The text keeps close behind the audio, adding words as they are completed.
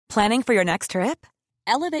Planning for your next trip?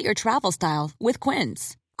 Elevate your travel style with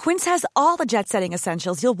Quince. Quince has all the jet-setting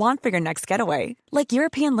essentials you'll want for your next getaway, like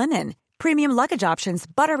European linen, premium luggage options,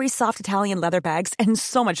 buttery soft Italian leather bags, and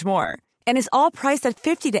so much more. And is all priced at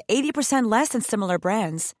 50 to 80% less than similar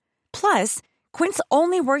brands. Plus, Quince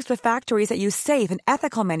only works with factories that use safe and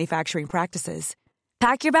ethical manufacturing practices.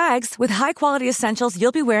 Pack your bags with high-quality essentials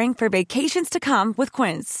you'll be wearing for vacations to come with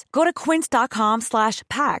Quince. Go to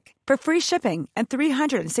quince.com/pack for free shipping and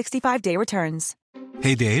 365-day returns.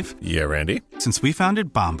 Hey, Dave. Yeah, Randy. Since we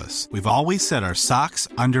founded Bombas, we've always said our socks,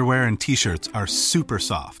 underwear, and T-shirts are super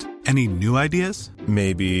soft. Any new ideas?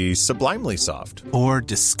 Maybe sublimely soft. Or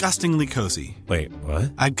disgustingly cozy. Wait,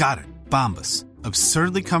 what? I got it. Bombas.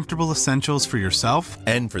 Absurdly comfortable essentials for yourself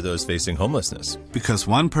and for those facing homelessness. Because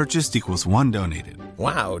one purchased equals one donated.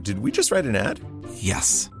 Wow, did we just write an ad?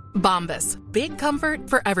 Yes. Bombas. Big comfort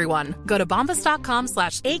for everyone. Go to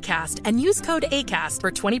bombas.com/ACAST and use code ACAST for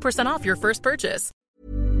 20% off your first purchase.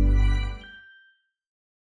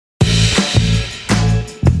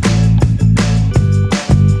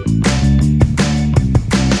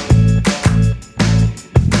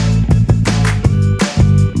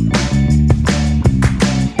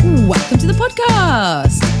 Welcome to the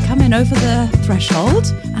podcast. Coming over the threshold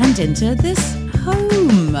and into this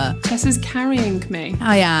home. Tessa's carrying me.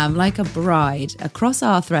 I am like a bride across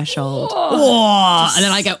our threshold. Oh. And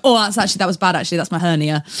then I go, that was bad actually, that's my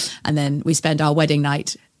hernia. And then we spend our wedding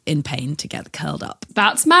night in pain together, curled up.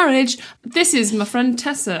 That's marriage. This is my friend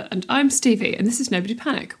Tessa and I'm Stevie, and this is Nobody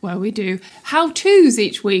Panic, where we do how-tos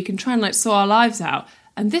each week and try and sort our lives out.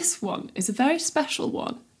 And this one is a very special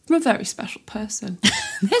one from a very special person.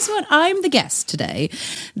 This one, I'm the guest today.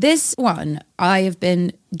 This one I have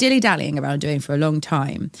been dilly-dallying around doing for a long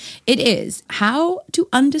time. It is how to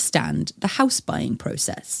understand the house buying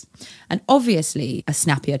process. And obviously a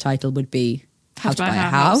snappier title would be How to Buy a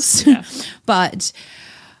House. Yeah. But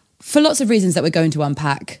for lots of reasons that we're going to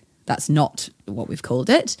unpack, that's not what we've called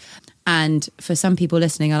it. And for some people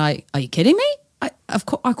listening are like, are you kidding me? Of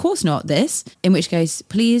course not this. In which case,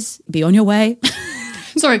 please be on your way.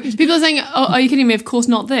 Sorry, people are saying, oh, are you kidding me? Of course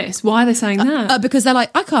not this. Why are they saying that? Because they're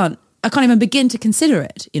like, I can't even begin to consider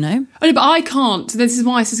it, you know? Oh, no, but I can't. This is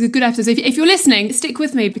why this is a good episode. So if you're listening, stick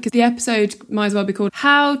with me, because the episode might as well be called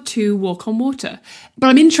How to Walk on Water. But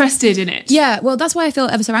I'm interested in it. Yeah, well, that's why I feel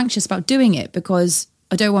ever so anxious about doing it, because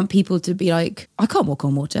I don't want people to be like, I can't walk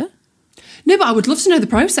on water. No, but I would love to know the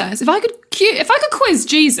process. If I could quiz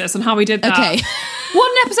Jesus on how he did that, okay.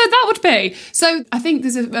 What an episode that would be. So I think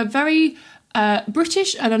there's a very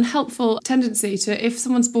British and unhelpful tendency to, if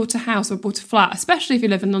someone's bought a house or bought a flat, especially if you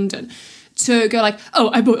live in London, to go like, oh,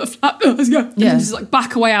 I bought a flat, let's go. And then just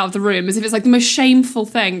back away out of the room as if it's the most shameful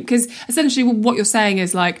thing. Because essentially what you're saying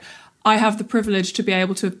is I have the privilege to be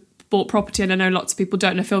able to have bought property, and I know lots of people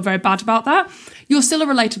don't, and I feel very bad about that. You're still a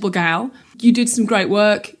relatable gal. You did some great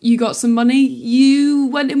work. You got some money. You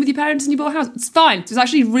went in with your parents and you bought a house. It's fine. It's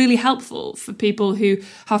actually really helpful for people who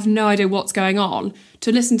have no idea what's going on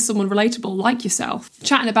to listen to someone relatable like yourself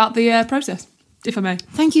chatting about the process, if I may.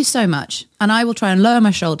 Thank you so much. And I will try and lower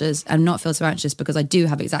my shoulders and not feel so anxious, because I do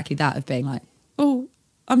have exactly that of being like, oh,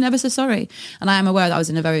 I'm never so sorry. And I am aware that I was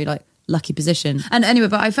in a very lucky position. And anyway,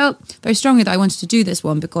 but I felt very strongly that I wanted to do this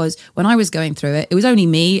one because when I was going through it, it was only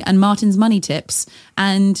me and Martin's money tips,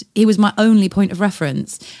 and he was my only point of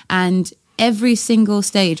reference. And every single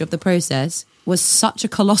stage of the process was such a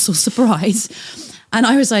colossal surprise. And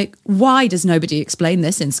I was like, why does nobody explain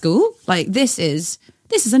this in school? This is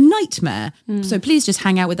a nightmare. So please just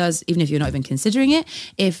hang out with us, even if you're not even considering it.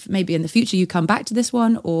 If maybe in the future you come back to this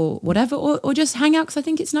one or whatever, or just hang out, because I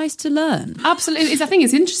think it's nice to learn. Absolutely. I think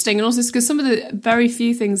it's interesting. And also because some of the very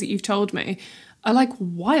few things that you've told me are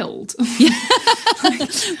wild. Yeah.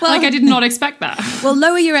 I did not expect that. Well,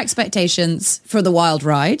 lower your expectations for the wild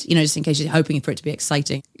ride, just in case you're hoping for it to be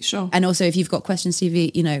exciting. Sure. And also if you've got questions, Stevie,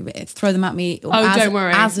 throw them at me. Don't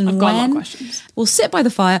worry. As and I've got a lot of questions. We'll sit by the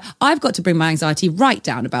fire. I've got to bring my anxiety right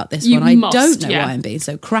down about this You one. I must, don't know yeah. why I'm being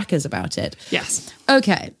so crackers about it. Yes.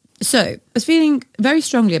 Okay. So I was feeling very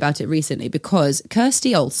strongly about it recently because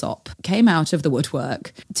Kirsty Allsop came out of the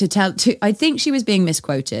woodwork I think she was being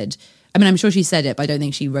misquoted. I mean, I'm sure she said it, but I don't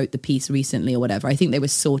think she wrote the piece recently or whatever. I think they were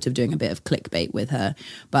sort of doing a bit of clickbait with her.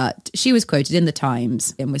 But she was quoted in the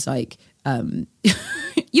Times and was like, of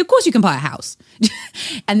course you can buy a house.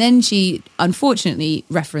 And then she unfortunately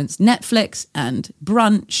referenced Netflix and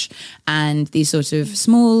brunch and these sort of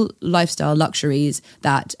small lifestyle luxuries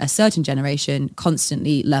that a certain generation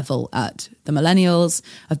constantly level at the millennials,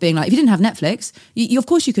 of being like, if you didn't have Netflix, you of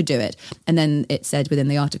course you could do it. And then it said within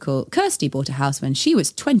the article, Kirsty bought a house when she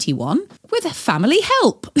was 21 with a family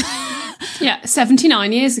help. Yeah,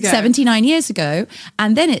 79 years ago. 79 years ago.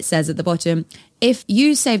 And then it says at the bottom, if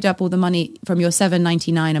you saved up all the money from your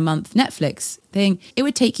 $7.99 a month Netflix thing, it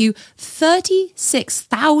would take you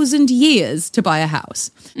 36,000 years to buy a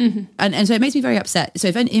house. Mm-hmm. And so it makes me very upset. So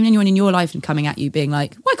if anyone in your life coming at you being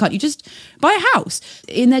like, why can't you just buy a house?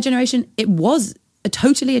 In their generation, it was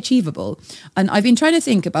totally achievable. And I've been trying to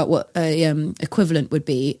think about what a equivalent would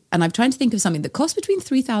be. And I'm trying to think of something that costs between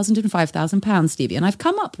 £3,000 and £5,000, Stevie. And I've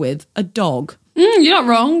come up with a dog. You're not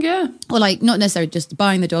wrong, yeah. Or like, not necessarily just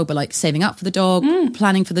buying the dog, but like saving up for the dog,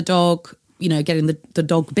 planning for the dog, you know, getting the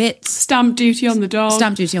dog bits. Stamp duty on the dog.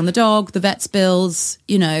 Stamp duty on the dog, the vet's bills,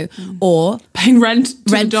 you know, or paying rent to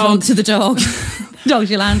the dog. Dog's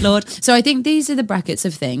your landlord. So I think these are the brackets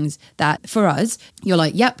of things that for us, you're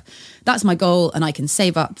like, yep, that's my goal and I can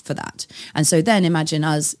save up for that. And so then imagine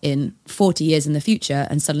us in 40 years in the future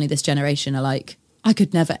and suddenly this generation are like, I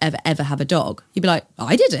could never, ever, ever have a dog. You'd be like,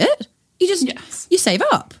 I did it. You just, you save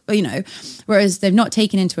up, you know, whereas they've not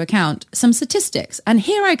taken into account some statistics. And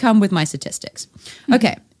here I come with my statistics.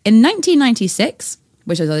 Okay. In 1996,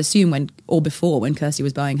 which is I assume when Kirsty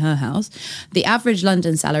was buying her house, the average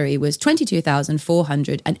London salary was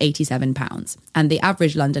 £22,487 and the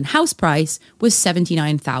average London house price was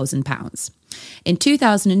 £79,000. In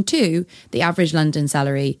 2002, the average London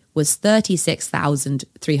salary was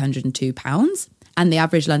 £36,302 and the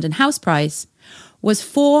average London house price was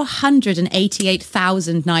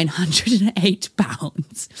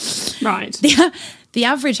 £488,908. Right. The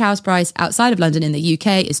average house price outside of London in the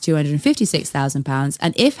UK is £256,000.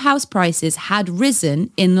 And if house prices had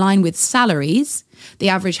risen in line with salaries, the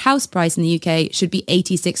average house price in the UK should be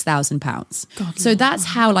 £86,000. So that's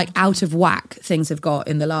how like out of whack things have got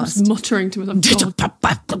in the last... I was muttering to myself.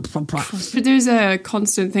 But there's a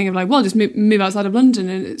constant thing of like, well, just move outside of London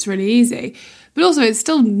and it's really easy. But also, it's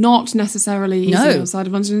still not necessarily easy outside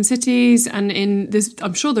of London cities. And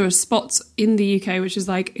I'm sure there are spots in the UK which is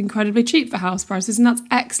like incredibly cheap for house prices, and that's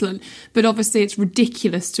excellent. But obviously, it's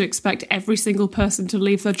ridiculous to expect every single person to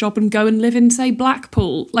leave their job and go and live in, say,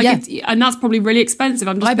 Blackpool. And that's probably really expensive.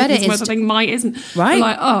 I'm just thinking somewhere something might isn't. Right. But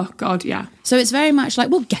like, oh God, yeah. So it's very much like,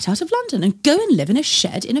 well, get out of London and go and live in a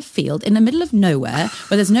shed in a field in the middle of nowhere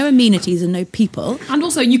where there's no amenities and no people. And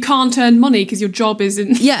also, you can't earn money because your job is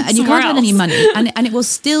in and you can't earn any money, and it will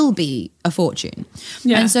still be a fortune.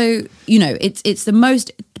 Yeah. And so, you know, it's the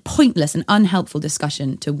most pointless and unhelpful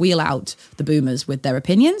discussion to wheel out the boomers with their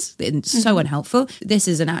opinions. It's so unhelpful. This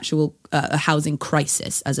is an actual a housing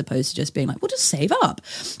crisis as opposed to just being like, well, just save up.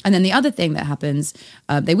 And then the other thing that happens,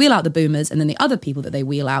 they wheel out the boomers, and then the other people that they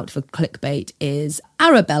wheel out for clickbait is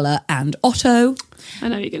Arabella and Otto. I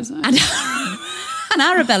know you're going to say. And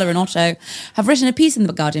Arabella and Otto have written a piece in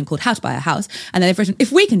The Guardian called How to Buy a House. And then they've written,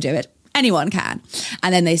 if we can do it, anyone can.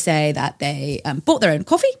 And then they say that they bought their own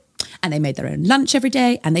coffee and they made their own lunch every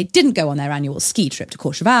day and they didn't go on their annual ski trip to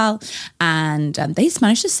Courchevel, and they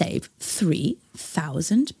managed to save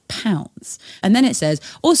 £3,000. And then it says,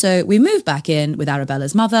 also, we moved back in with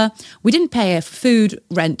Arabella's mother. We didn't pay her for food,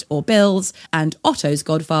 rent or bills, and Otto's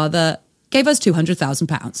godfather gave us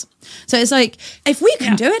 £200,000. So it's like, if we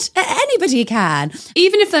can do it, anybody can.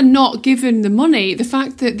 Even if they're not given the money, the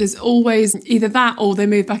fact that there's always either that or they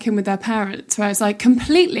move back in with their parents, where it's like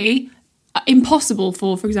completely impossible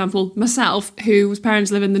for example, myself, whose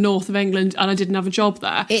parents live in the north of England and I didn't have a job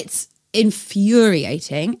there. It's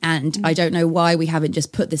infuriating, and I don't know why we haven't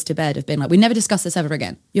just put this to bed of being like, we never discuss this ever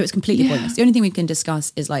again. You know, it's completely pointless. The only thing we can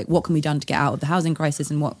discuss is like, what can be done to get out of the housing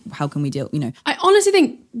crisis, and how can we deal, you know. I honestly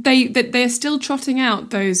think they are still trotting out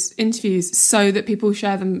those interviews so that people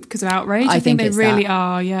share them because of outrage. I think they really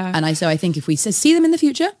are, yeah. And I think if we see them in the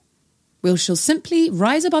future, we shall simply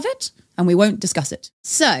rise above it and we won't discuss it.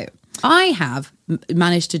 So I have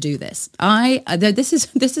managed to do this.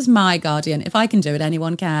 This is my Guardian, if I can do it,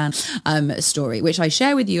 anyone can, story, which I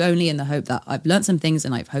share with you only in the hope that I've learned some things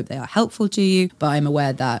and I hope they are helpful to you. But I'm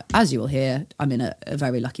aware that, as you will hear, I'm in a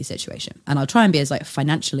very lucky situation. And I'll try and be as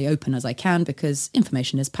financially open as I can, because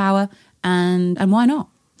information is power, and why not?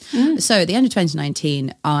 So at the end of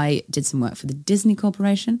 2019, I did some work for the Disney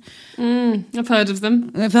Corporation. I've heard of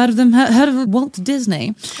them. Heard of Walt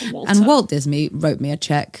Disney. And Walt Disney wrote me a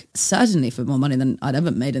check, certainly for more money than I'd ever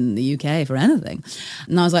made in the UK for anything.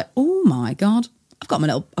 And I was like, oh my God, I've got a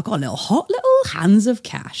little hot little hands of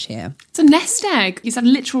cash here. It's a nest egg. It's a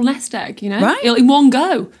literal nest egg, you know? Right. In one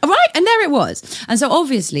go. Right, and there it was. And so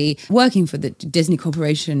obviously working for the Disney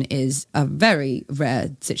Corporation is a very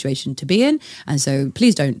rare situation to be in. And so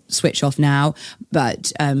please don't switch off now,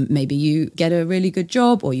 but maybe you get a really good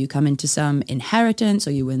job, or you come into some inheritance,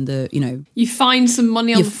 or you win the, You find some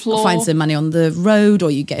money on the floor. find some money on the road,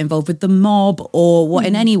 or you get involved with the mob, or what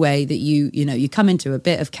in any way that you come into a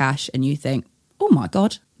bit of cash and you think, oh my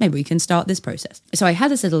God, maybe we can start this process. So I had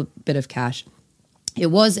this little bit of cash. It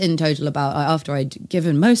was in total about, after I'd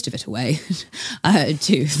given most of it away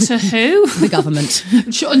to who? The government.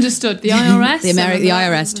 Understood. The IRS? the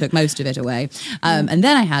IRS took most of it away. And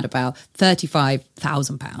then I had about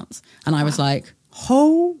 £35,000. And I was like,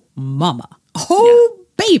 oh, mama. Oh,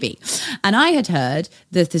 baby. And I had heard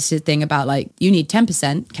this thing about like, you need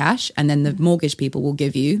 10% cash and then the mortgage people will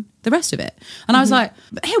give you the rest of it. And I was like,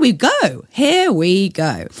 here we go.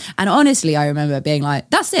 And honestly, I remember being like,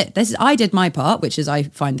 that's it. I did my part, which is I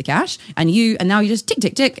find the cash, and now you just tick,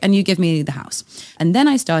 tick, tick, and you give me the house. And then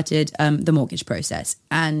I started the mortgage process.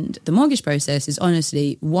 And the mortgage process is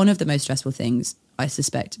honestly one of the most stressful things I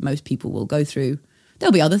suspect most people will go through.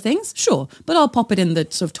 There'll be other things, sure, but I'll pop it in the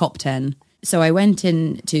sort of top 10. So I went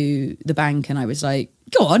into the bank and I was like,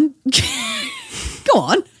 go on,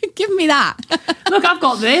 give me that. Look, I've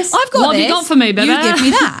got this. What have you got for me, baby? You give me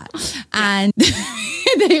that. And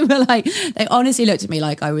they were like, they honestly looked at me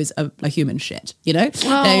like I was a human shit, you know?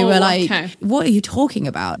 They were like, what are you talking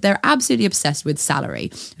about? They're absolutely obsessed with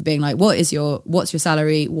salary, being like, what's your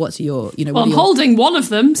salary? What's your, Well, I'm holding one of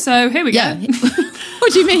them, so here we go.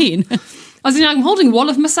 What do you mean? As in, I'm holding one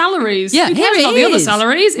of my salaries. Yeah, Who cares here about it the other is.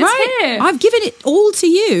 salaries? It's right. here. I've given it all to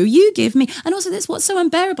you. You give me. And also, that's what's so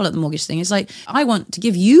unbearable at the mortgage thing. Is like, I want to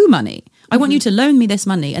give you money. I want you to loan me this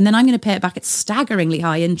money, and then I'm going to pay it back at staggeringly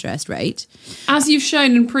high interest rate. As you've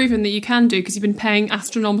shown and proven that you can do, because you've been paying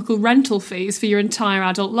astronomical rental fees for your entire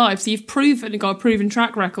adult life. So you've got a proven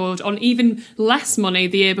track record on even less money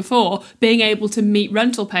the year before, being able to meet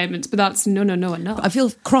rental payments. But that's no enough. I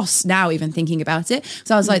feel cross now even thinking about it.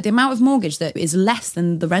 So I was like, the amount of mortgage that is less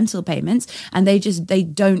than the rental payments, and they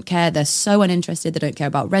don't care. They're so uninterested. They don't care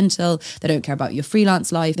about rental. They don't care about your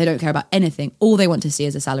freelance life. They don't care about anything. All they want to see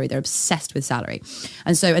is a salary. They're obsessed with salary.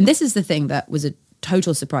 And this is the thing that was a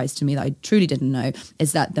total surprise to me that I truly didn't know,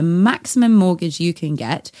 is that the maximum mortgage you can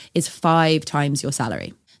get is 5 times your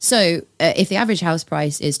salary. So if the average house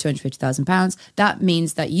price is £250,000, that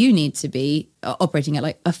means that you need to be operating at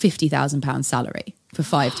like a £50,000 salary for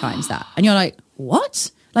 5 times that. And you're like,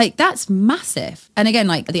 what? Like, that's massive. And again,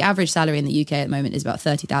 like the average salary in the UK at the moment is about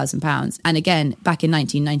 £30,000. And again, back in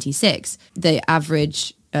 1996, the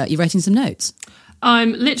average, you're writing some notes.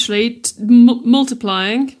 I'm literally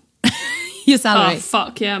multiplying your salary. Oh,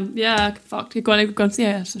 fuck, yeah, fuck. You're going,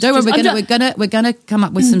 yeah. Don't worry, we're gonna come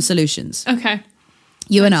up with some solutions. Okay.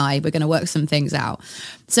 You and we're going to work some things out.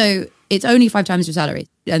 So it's only 5 times your salary.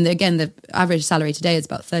 And again, the average salary today is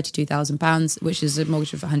about £32,000, which is a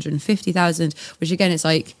mortgage of £150,000, which again, it's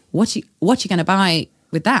like, what you going to buy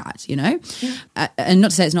with that, you know? Yeah. And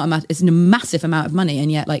not to say it's a massive amount of money,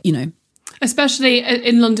 and yet, like, you know, especially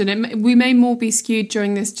in London, we may more be skewed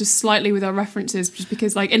during this just slightly with our references, just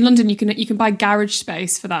because, like, in London you can buy garage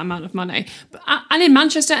space for that amount of money, and in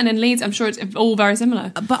Manchester and in Leeds, I'm sure it's all very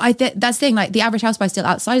similar. But that's the thing, like the average house price still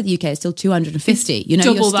outside of the UK is still 250. You know,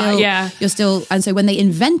 double that, yeah. You're still, and so when they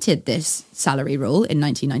invented this salary rule in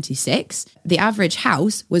 1996, the average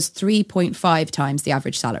house was 3.5 times the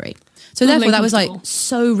average salary. So therefore, that was like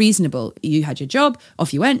so reasonable. You had your job,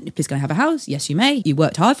 off you went. Please, can I have a house? Yes, you may. You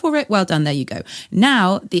worked hard for it. Well done. There you go.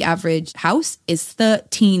 Now the average house is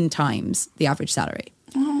 13 times the average salary.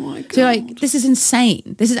 Oh my God. So like, this is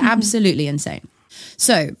insane. This is absolutely insane.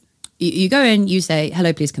 So you go in, you say,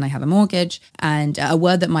 hello, please, can I have a mortgage? And a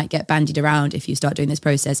word that might get bandied around if you start doing this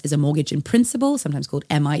process is a mortgage in principle, sometimes called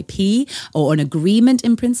MIP, or an agreement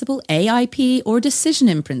in principle, AIP, or a decision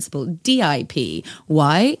in principle, DIP.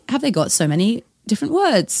 Why have they got so many different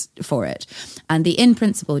words for it? And the in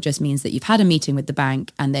principle just means that you've had a meeting with the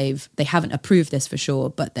bank and they haven't approved this for sure,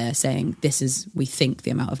 but they're saying this is, we think,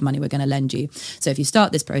 the amount of money we're going to lend you. So if you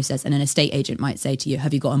start this process and an estate agent might say to you,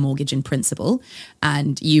 have you got a mortgage in principle?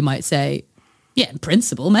 And you might say, yeah, in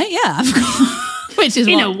principle, mate, yeah, I've got. Which is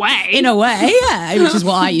in a way, yeah, which is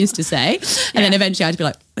what I used to say. And then eventually I'd be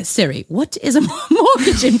like, Siri, what is a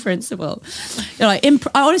mortgage in principle? You're like,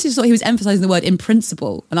 I honestly thought he was emphasizing the word in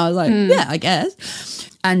principle. And I was like, yeah, I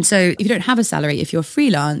guess. And so if you don't have a salary, if you're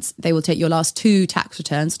freelance, they will take your last 2 tax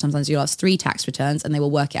returns, sometimes your last 3 tax returns, and they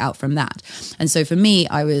will work it out from that. And so for me,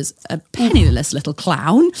 I was a penniless little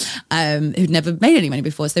clown who'd never made any money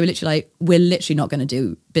before. So they were literally like, we're literally not going to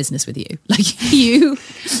do business with you. Like, you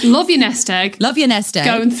love your nest egg. Love your nest egg.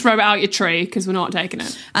 Go and throw it out your tree because we're not taking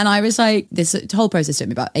it. And I was like, this whole process took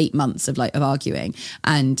me about 8 months of arguing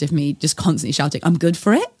and of me just constantly shouting, I'm good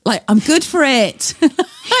for it. Like, I'm good for it.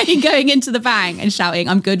 Going into the bank and shouting,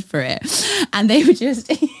 I'm good for it. And they were just...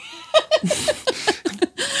 Because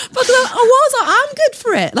I'm good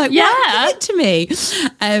for it. Like, why give it to me?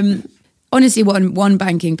 Honestly, one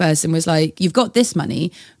banking person was like, you've got this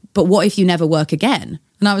money, but what if you never work again?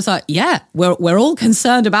 And I was like, yeah, we're all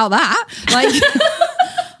concerned about that. Like...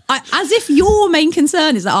 as if your main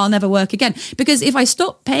concern is that I'll never work again. Because if I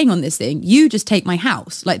stop paying on this thing, you just take my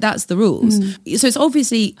house. Like, that's the rules. So it's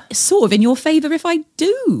obviously sort of in your favour if I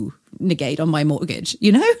do negate on my mortgage,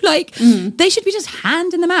 you know? Like, they should be just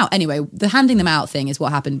handing them out. Anyway, the handing them out thing is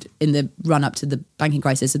what happened in the run-up to the banking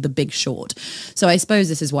crisis of The Big Short. So I suppose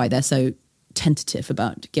this is why they're so tentative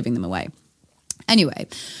about giving them away. Anyway,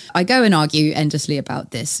 I go and argue endlessly about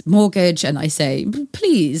this mortgage and I say,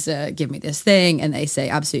 please give me this thing. And they say,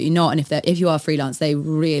 absolutely not. And if you are freelance, they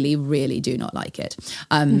really, really do not like it.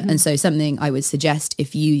 And so something I would suggest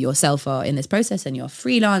if you yourself are in this process and you're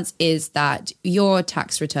freelance is that your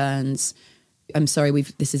tax returns... I'm sorry,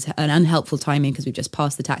 this is an unhelpful timing because we've just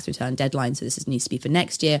passed the tax return deadline, so this needs to be for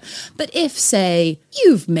next year. But if, say,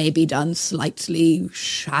 you've maybe done slightly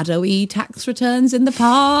shadowy tax returns in the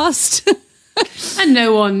past... And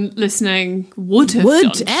no one listening would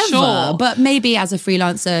done, ever. Sure. But maybe as a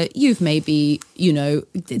freelancer, you've maybe,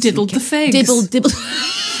 diddled the figs. Dibbled.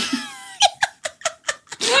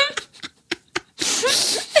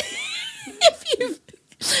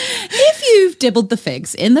 If you've dibbled the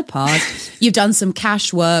figs in the past, you've done some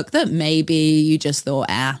cash work that maybe you just thought,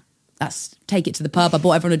 let's take it to the pub. I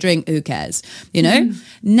bought everyone a drink. Who cares?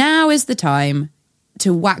 Now is the time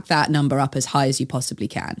to whack that number up as high as you possibly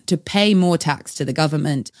can, to pay more tax to the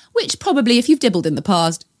government, which probably, if you've dibbled in the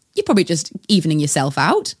past, you're probably just evening yourself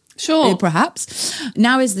out. Sure. Perhaps.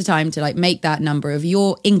 Now is the time to make that number of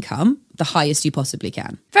your income the highest you possibly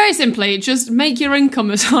can. Very simply, just make your income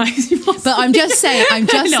as high as you possibly can. But I'm just saying,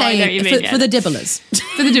 for the dibblers.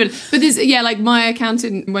 For the dibblers. But this, my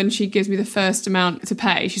accountant, when she gives me the first amount to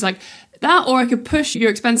pay, she's like, that, or I could push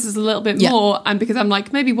your expenses a little bit more. And because I'm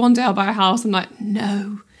like, maybe one day I'll buy a house. I'm like,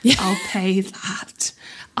 no, I'll pay that.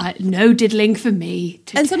 No diddling for me.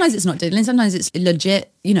 And sometimes it's not diddling. Sometimes it's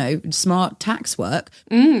legit, smart tax work.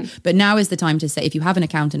 But now is the time to say, if you have an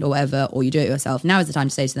accountant or whatever, or you do it yourself, now is the time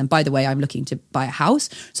to say to them, by the way, I'm looking to buy a house.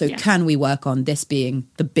 So can we work on this being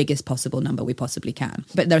the biggest possible number we possibly can?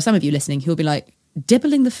 But there are some of you listening who'll be like,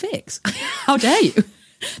 dibbling the figs. How dare you?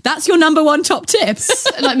 That's your number one top tips.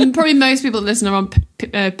 Probably most people that listen are on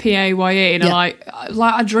PAYE and are like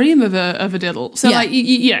I dream of a diddle. So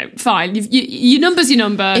fine. Your number's your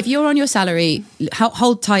number. If you're on your salary,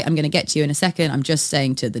 hold tight. I'm going to get to you in a second. I'm just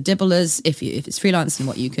saying to the dibblers, if it's freelance and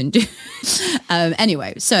what you can do.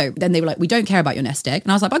 Anyway, so then they were like, we don't care about your nest egg.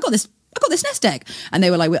 And I was like, I got this nest egg. And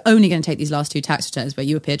they were like, we're only going to take these last 2 tax returns where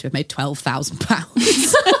you appear to have made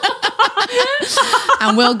 £12,000.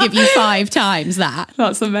 And we'll give you 5 times that.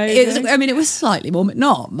 That's amazing. It was slightly more, but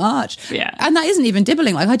not much. Yeah. And that isn't even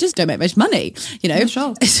dibbling. I just don't make much money, Yeah,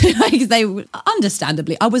 sure. So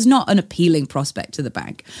understandably, I was not an appealing prospect to the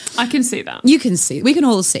bank. I can see that. You can see. We can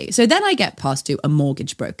all see. So then I get passed to a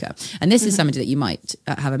mortgage broker. And this is somebody that you might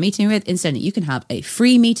have a meeting with. Instead, you can have a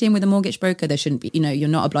free meeting with a mortgage broker. There shouldn't be, you're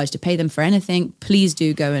not obliged to pay them for anything. Please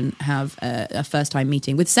do go and have a first-time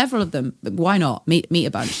meeting with several of them. Why not? Meet a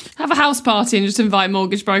bunch. Have a house party and just invite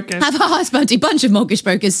mortgage brokers. Have a house party, bunch of mortgage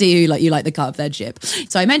brokers, see who you like the cut of their jib.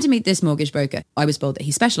 So I meant to meet this mortgage broker. I was told that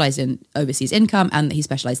he specialised in overseas income and that he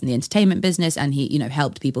specialised in the entertainment business, and he,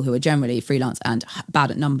 helped people who are generally freelance and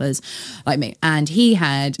bad at numbers like me. And he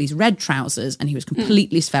had these red trousers and he was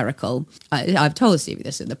completely spherical. I've told Stevie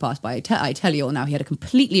this in the past, but I tell you all now, he had a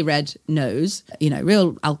completely red nose,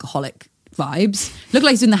 real alcoholic vibes. Looked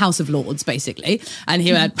like he's in the House of Lords, basically. And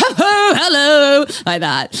he went, hello, like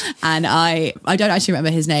that. And I don't actually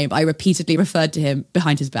remember his name, but I repeatedly referred to him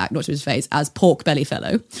behind his back, not to his face, as Pork Belly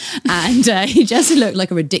Fellow. And he just looked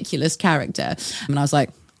like a ridiculous character. And I was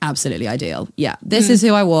like, absolutely ideal. Yeah, this is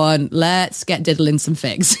who I want. Let's get diddling some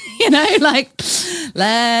figs.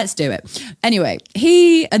 Let's do it. Anyway,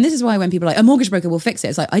 and this is why when people are like, a mortgage broker will fix it.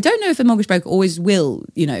 It's like, I don't know if a mortgage broker always will,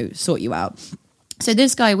 sort you out. So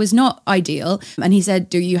this guy was not ideal. And he said,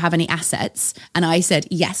 do you have any assets? And I said,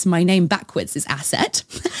 yes, my name backwards is Asset.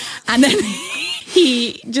 And then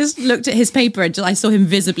he just looked at his paper and I saw him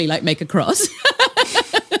visibly like make a cross.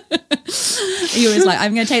 He was like,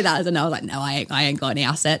 I'm going to take that as a no. I was like, no, I ain't got any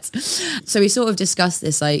assets. So we sort of discussed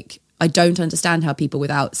this, like, I don't understand how people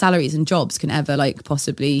without salaries and jobs can ever like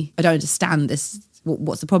possibly, I don't understand this,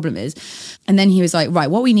 what's the problem is. And then he was like, right,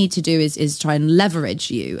 what we need to do is try and leverage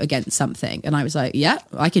you against something. And I was like, yeah,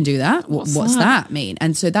 I can do that. What's that mean?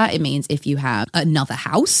 And so that it means if you have another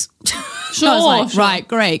house. Sure, I was like, right,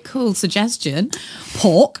 great, cool suggestion.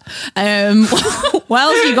 Pork. What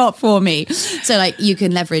else you got for me? So like you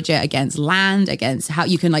can leverage it against land, against how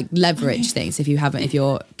you can like leverage things if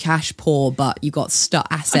you're cash poor but you got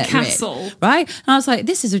asset a castle, rich, right? And I was like,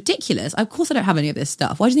 this is ridiculous. Of course I don't have any of this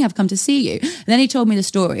stuff. Why do you think I've come to see you? And then he told me the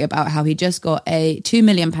story about how he just got a £2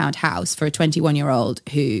 million house for a 21-year-old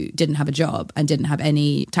who didn't have a job and didn't have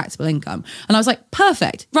any taxable income. And I was like,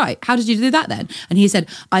 perfect. Right. How did you do that then? And he said,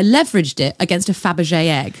 I leveraged it against a Fabergé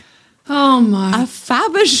egg. Oh my. A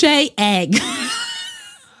Fabergé egg.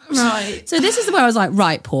 Right. So this is where I was like,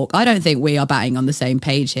 right, Pork, I don't think we are batting on the same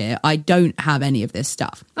page here. I don't have any of this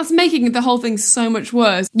stuff. That's making the whole thing so much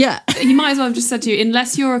worse. Yeah. He might as well have just said to you,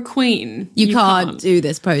 unless you're a queen, you can't do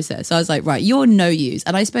this process. So I was like, right, you're no use.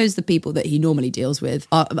 And I suppose the people that he normally deals with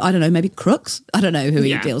are, I don't know, maybe crooks? I don't know who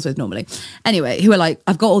he deals with normally. Anyway, who are like,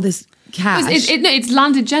 I've got all this cash. It's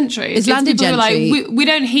landed gentry. It's landed people gentry. Who are like, we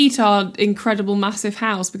don't heat our incredible massive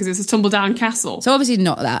house because it's a tumble down castle. So obviously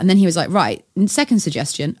not that. And then he was like, right, second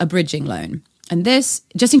suggestion, a bridging loan. And this,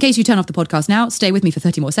 just in case you turn off the podcast now, stay with me for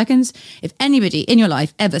 30 more seconds. If anybody in your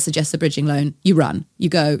life ever suggests a bridging loan, you run. You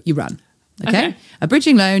go, you run. Okay? A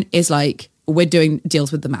bridging loan is like, we're doing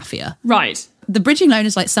deals with the mafia. Right. The bridging loan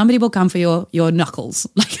is like somebody will come for your knuckles.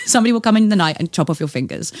 Like somebody will come in the night and chop off your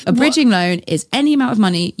fingers. A bridging loan is any amount of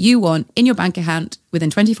money you want in your bank account within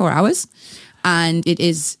 24 hours. And it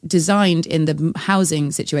is designed in the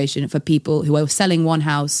housing situation for people who are selling one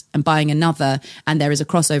house and buying another. And there is a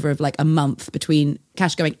crossover of like a month between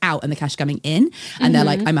cash going out and the cash coming in. And they're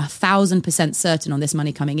like, I'm 1,000% certain on this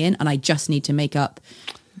money coming in. And I just need to make up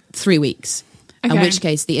 3 weeks. Okay. In which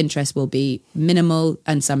case the interest will be minimal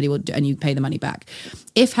and somebody will and you pay the money back.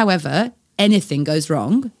 If, however, anything goes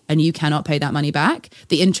wrong and you cannot pay that money back,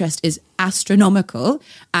 the interest is astronomical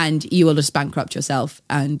and you will just bankrupt yourself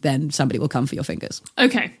and then somebody will come for your fingers.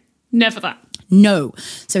 Okay. Never that. No.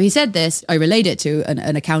 So he said this, I relayed it to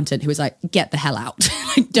an accountant who was like, get the hell out.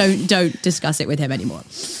 Like, don't discuss it with him anymore.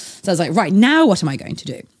 So I was like, right, now what am I going to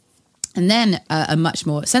do? And then a much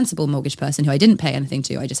more sensible mortgage person who I didn't pay anything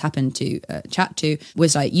to, I just happened to chat to,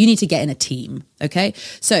 was like, you need to get in a team, okay?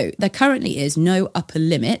 So there currently is no upper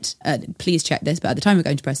limit, please check this, but at the time we're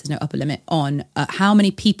going to press, there's no upper limit on how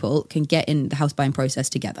many people can get in the house buying process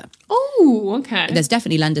together. Oh, okay. There's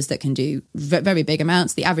definitely lenders that can do very big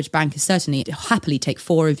amounts. The average bank is certainly happily take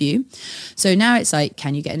 4 of you. So now it's like,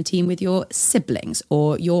 can you get in a team with your siblings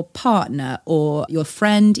or your partner or your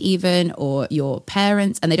friend even, or your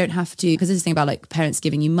parents? And they don't have to, because this is the thing about like parents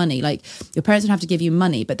giving you money, like your parents don't have to give you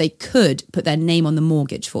money, but they could put their name on the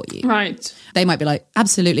mortgage for you. Right. They might be like,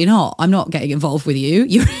 absolutely not. I'm not getting involved with you.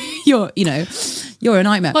 You're a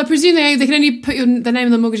nightmare. Well, I presume they can only put the name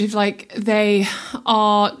on the mortgage if like they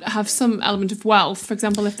have some element of wealth. For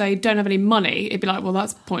example, if they don't have any money, it'd be like, well,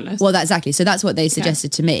 that's pointless. Well, that's exactly. So that's what they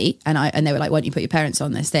suggested to me, and they were like, why don't you put your parents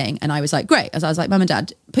on this thing? And I was like, great. As I was like, Mum and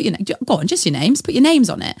Dad, go on, just your names, put your names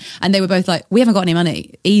on it. And they were both like, we haven't got any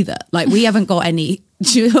money either. Like, we haven't got any.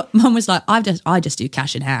 Mum was like, I just do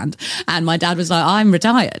cash in hand, and my dad was like, I'm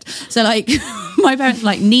retired. So like, my parents were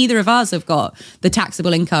like, neither of us have got the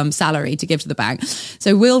taxable income salary to give to the bank,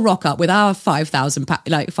 so we'll rock up with our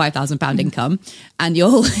 £5,000 income, and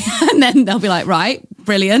and then they'll be like, right,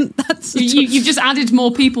 brilliant. That's you've just added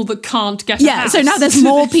more people that can't get a house. So now there's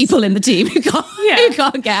more people in the team who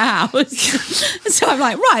can't get a house. So I'm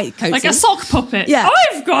like, right, Coatsy. Like a sock puppet. Yeah,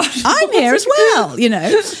 I'm here as well.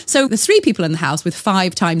 So there's 3 people in the house with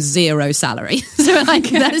 5 times 0 salary. So like,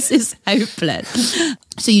 this is hopeless.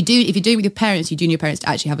 So if you're doing it with your parents, you do need your parents to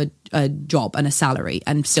actually have a job and a salary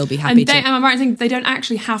and still be happy. Am I right in thinking they don't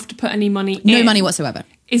actually have to put any money in? No money whatsoever.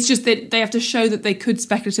 It's just that they have to show that they could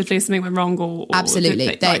speculatively if something went wrong or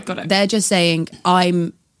absolutely. They're just saying,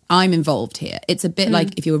 I'm involved here. It's a bit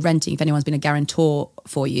like if you were renting, if anyone's been a guarantor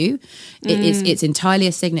for you, it's entirely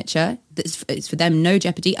a signature. It's for them, no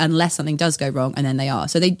jeopardy unless something does go wrong, and then they are.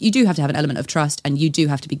 So you do have to have an element of trust, and you do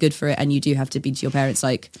have to be good for it, and you do have to be to your parents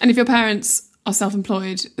like. And if your parents are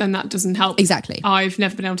self-employed, then that doesn't help. Exactly. I've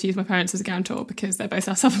never been able to use my parents as a guarantor because they're both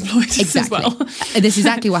self-employed exactly. as well. This is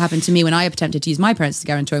exactly what happened to me when I attempted to use my parents as a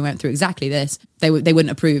guarantor and went through exactly this. They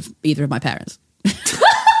wouldn't approve either of my parents.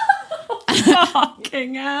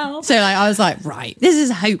 Fucking hell. So like, I was like, right, this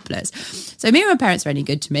is hopeless. So me and my parents are only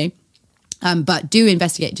good to me. But do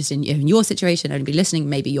investigate just in your situation and be listening.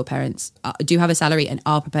 Maybe your parents do have a salary and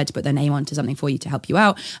are prepared to put their name onto something for you to help you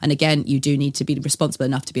out. And again, you do need to be responsible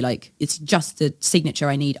enough to be like, it's just the signature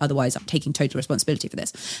I need. Otherwise, I'm taking total responsibility for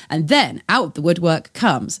this. And then out of the woodwork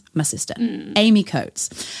comes my sister, Amy Coates.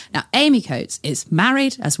 Now, Amy Coates is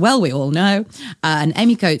married as well, we all know. And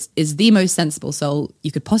Amy Coates is the most sensible soul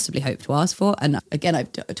you could possibly hope to ask for. And again,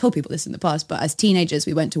 I've told people this in the past, but as teenagers,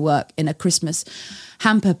 we went to work in a Christmas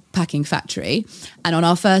hamper packing factory, and on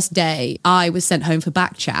our first day I was sent home for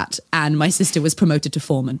back chat and my sister was promoted to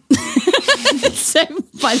foreman. So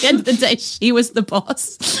by the end of the day she was the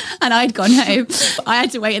boss and I'd gone home. I had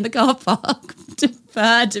to wait in the car park for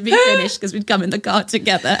her to be finished because we'd come in the car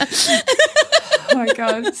together. Oh my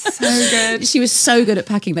God, so good. She was so good at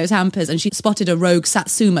packing those hampers, and she spotted a rogue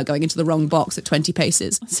Satsuma going into the wrong box at 20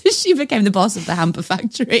 paces. So she became the boss of the hamper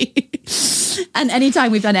factory. And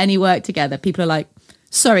anytime we've done any work together, people are like,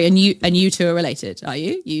 sorry, and you two are related, are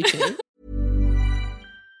you? You two?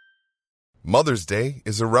 Mother's Day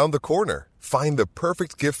is around the corner. Find the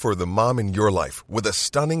perfect gift for the mom in your life with a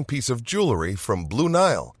stunning piece of jewelry from Blue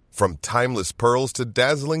Nile. From timeless pearls to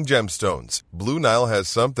dazzling gemstones, Blue Nile has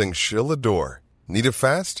something she'll adore. Need it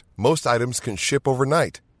fast? Most items can ship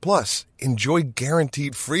overnight. Plus, enjoy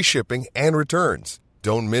guaranteed free shipping and returns.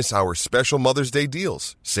 Don't miss our special Mother's Day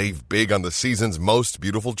deals. Save big on the season's most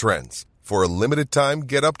beautiful trends. For a limited time,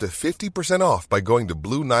 get up to 50% off by going to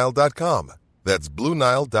BlueNile.com. That's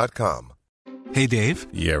BlueNile.com. Hey, Dave.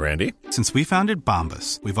 Yeah, Randy. Since we founded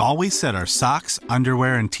Bombas, we've always said our socks,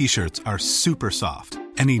 underwear, and T-shirts are super soft.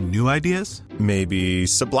 Any new ideas? Maybe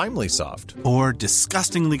sublimely soft. Or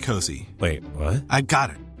disgustingly cozy? Wait, what? I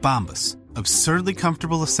got it. Bombas. Absurdly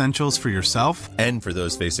comfortable essentials for yourself And for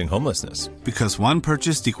those facing homelessness. because one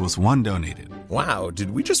purchased equals one donated. Wow,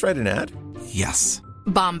 did we just write an ad? Yes.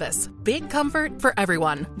 Bombas. Big comfort for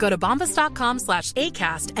everyone. Go to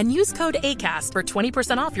bombas.com/ACAST and use code ACAST for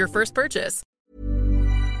 20% off your first purchase.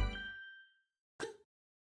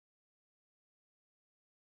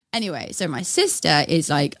 Anyway, so my sister is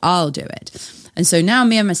like, I'll do it. And so now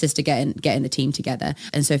me and my sister get in the team together.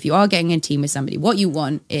 And so if you are getting in a team with somebody, what you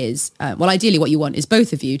want is, ideally what you want is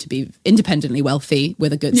both of you to be independently wealthy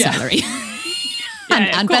with a good salary.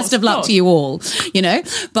 And best of luck to you all, you know,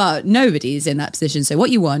 but nobody's in that position. So what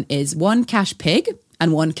you want is one cash pig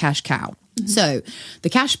and one cash cow. Mm-hmm. So the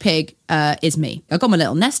cash pig is me. I've got my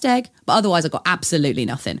little nest egg, but otherwise I've got absolutely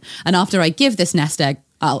nothing. And after I give this nest egg,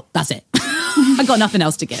 that's it. I've got nothing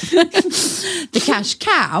else to give. The cash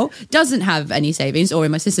cow doesn't have any savings, or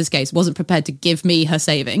in my sister's case, wasn't prepared to give me her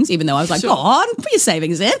savings, even though I was like, go on, put your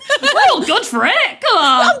savings in. Well, good for it. Come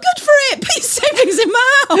on. I'm good for it. Put your savings in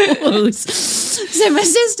my house. So my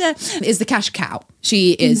sister is the cash cow.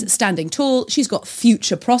 She is standing tall. She's got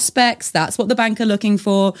future prospects. That's what the bank are looking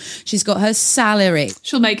for. She's got her salary.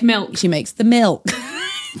 She'll make milk. She makes the milk.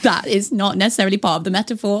 That is not necessarily part of the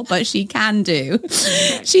metaphor, but she can do.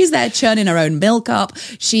 She's there churning her own milk up.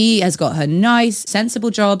 She has got her nice,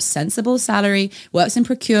 sensible job, sensible salary, works in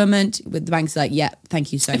procurement. With the bank's like, yeah,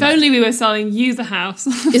 thank you so much. If only we were selling you the house.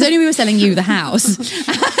 If only we were selling you the house.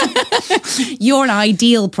 You're an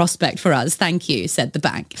ideal prospect for us, thank you, said the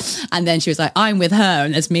bank. And then she was like, I'm with her,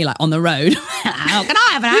 and there's me like on the road. How can I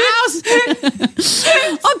have a house?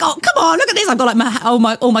 Come on, look at this. I've got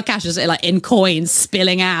like all my cash is like in coins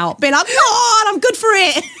spilling out. Being like, God, I'm good for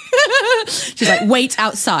it. She's like, wait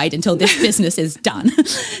outside until this business is done.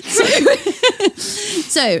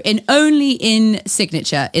 So only in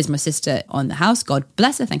signature is my sister on the house. God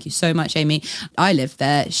bless her. Thank you so much, Amy. I live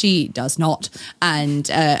there. She does not. And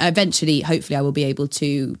eventually, hopefully, I will be able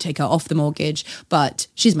to take her off the mortgage. But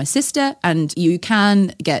she's my sister, and you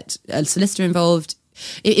can get a solicitor involved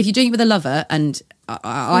if you're doing it with a lover. And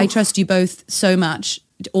I trust you both so much.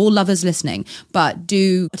 All lovers listening, but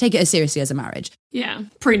do take it as seriously as a marriage. Yeah,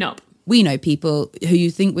 prenup. We know people who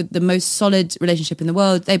you think with the most solid relationship in the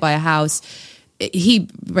world, they buy a house, he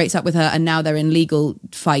breaks up with her, and now they're in legal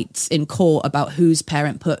fights in court about whose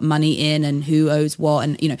parent put money in and who owes what.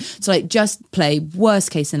 And, you know, so like just play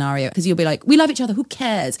worst case scenario, because you'll be like, we love each other, who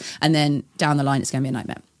cares? And then down the line, it's going to be a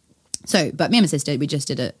nightmare. So, but me and my sister, we just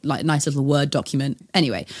did a nice little Word document.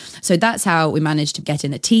 Anyway, so that's how we managed to get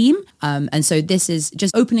in a team. And so this is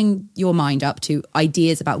just opening your mind up to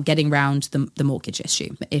ideas about getting around the mortgage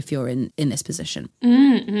issue if you're in this position.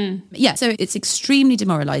 Mm-hmm. Yeah, so it's extremely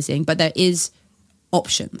demoralizing, but there is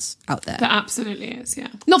options out there. There absolutely is, yeah.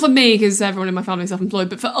 Not for me, because everyone in my family is self-employed,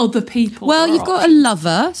 but for other people. Well, you've got a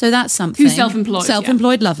lover, so that's something. Who's self-employed?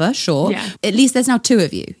 Self-employed lover, sure. Yeah. At least there's now 2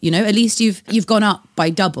 of you, you know? At least you've gone up by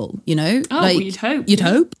double, you know? Oh, well, you'd hope. You'd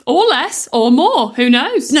hope. Or less, or more, who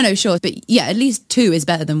knows? No, sure. But yeah, at least 2 is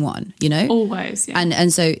better than 1, you know? Always, yeah.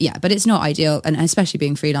 And so, yeah, but it's not ideal, and especially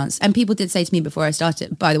being freelance. And people did say to me before I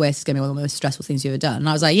started, by the way, this is going to be one of the most stressful things you've ever done. And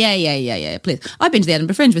I was like, yeah, please. I've been to the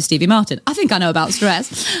Edinburgh Fringe with Stevie Martin. I think I know about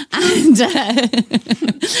stress.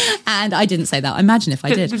 And I didn't say that. Imagine if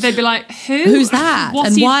I did. They'd be like, who? Who's that?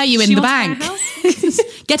 And why are you in the bank?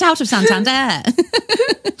 Get out of Santander.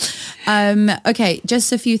 Okay,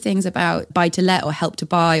 just a few things about buy to let or help to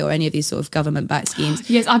buy or any of these sort of government backed schemes.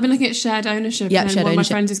 Yes, I've been looking at shared ownership. Yeah, and shared one of my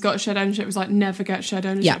ownership. friends has got shared ownership. Was like, never get shared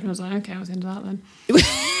ownership. Yeah. And I was like, okay, I was into that then.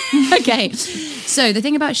 Okay, so the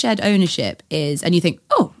thing about shared ownership is, and you think,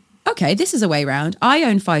 oh, okay, this is a way round. I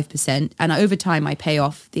own 5% and over time I pay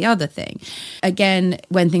off the other thing. Again,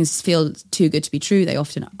 when things feel too good to be true, they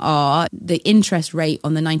often are. The interest rate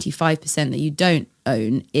on the 95% that you don't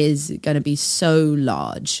own is going to be so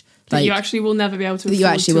large. That you actually will never be able to afford you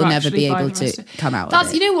actually will to never be buy able the rest to of it. come out That's,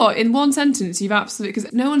 of it. you know what, in one sentence you've absolutely,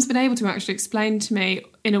 because no one's been able to actually explain to me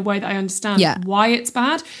in a way that I understand why it's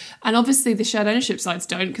bad. And obviously the shared ownership sites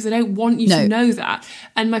don't, because they don't want you to know that.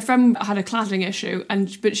 And my friend had a cladding issue,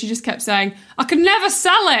 but she just kept saying, I could never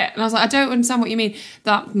sell it. And I was like, I don't understand what you mean.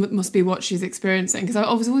 That must be what she's experiencing. Because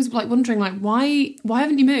I was always like wondering, like, why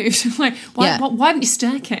haven't you moved? Like, why haven't you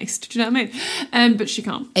staircased? Do you know what I mean? But she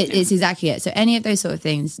can't. It's exactly it. So any of those sort of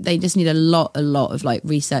things, they just need a lot of like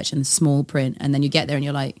research and small print. And then you get there and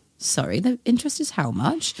you're like, sorry, the interest is how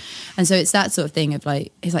much? And so it's that sort of thing of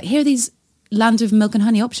like, it's like, here are these land of milk and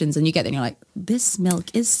honey options, and you get there and you're like, this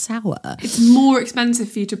milk is sour. It's more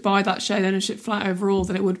expensive for you to buy that shared ownership flat overall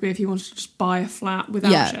than it would be if you wanted to just buy a flat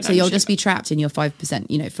without shared ownership. So you'll just be trapped in your 5%,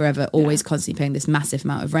 you know, forever, always constantly paying this massive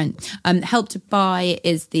amount of rent. Help to Buy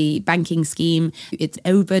is the banking scheme. It's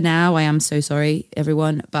over now. I am so sorry,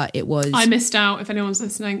 everyone, but it was... I missed out. If anyone's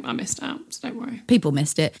listening, I missed out, so don't worry. People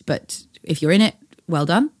missed it, but if you're in it, well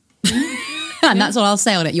done. And that's all I'll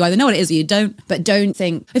say on it. You either know what it is or you don't, but don't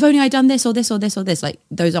think, if only I'd done this or this or this or this. Like,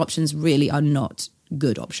 those options really are not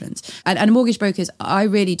good options. And mortgage brokers, I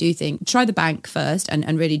really do think, try the bank first and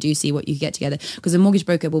really do see what you get together, because a mortgage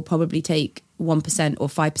broker will probably take 1% or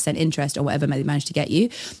 5% interest or whatever they manage to get you.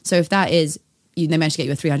 So if that is, they manage to get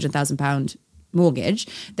you a £300,000 mortgage,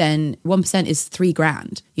 then 1% is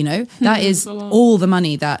 £3,000, you know? That is all the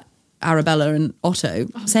money that Arabella and Otto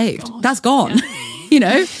saved. That's gone. Yeah. You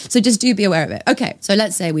know, so just do be aware of it. Okay, so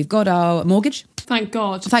let's say we've got our mortgage. Thank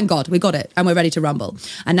God we got it, and we're ready to rumble.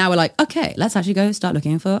 And now we're like, okay, let's actually go start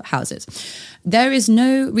looking for houses. There is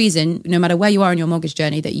no reason, no matter where you are in your mortgage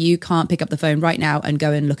journey, that you can't pick up the phone right now and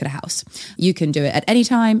go and look at a house. You can do it at any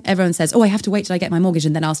time. Everyone says, oh, I have to wait till I get my mortgage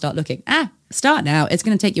and then I'll start looking. Start now. It's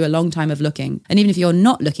going to take you a long time of looking. And even if you're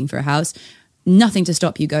not looking for a house, nothing to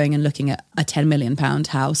stop you going and looking at a £10 million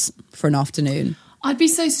house for an afternoon. I'd be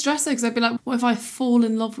so stressed because I'd be like, what if I fall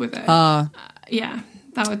in love with it? Yeah,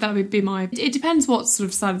 that would be my... It depends what sort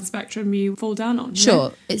of side of the spectrum you fall down on. Sure.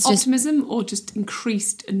 Know? It's optimism or just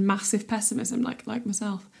increased and massive pessimism like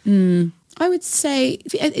myself. I would say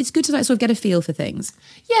it's good to like sort of get a feel for things.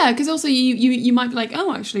 Yeah, because also you might be like,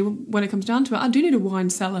 oh, actually, when it comes down to it, I do need a wine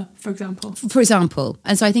cellar, for example.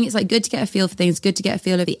 And so I think it's like good to get a feel for things, good to get a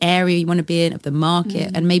feel of the area you want to be in, of the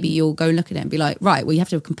market, and maybe you'll go and look at it and be like, right, well, you have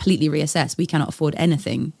to completely reassess. We cannot afford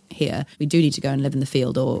anything here. We do need to go and live in the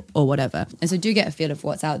field or whatever. And so do get a feel of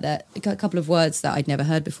what's out there. A couple of words that I'd never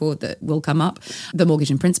heard before that will come up. The mortgage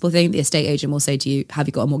in principle thing. The estate agent will say to you, have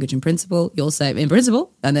you got a mortgage in principle? You'll say, in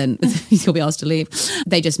principle, and then you'll be asked to leave.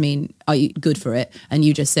 They just mean, are you good for it? And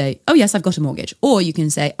you just say, oh yes, I've got a mortgage. Or you can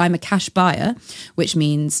say, I'm a cash buyer, which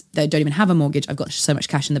means they don't even have a mortgage. I've got so much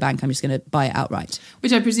cash in the bank, I'm just going to buy it outright.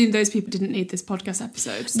 Which I presume those people didn't need this podcast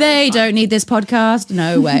episode. So they don't need this podcast.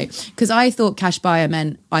 No way. Because I thought cash buyer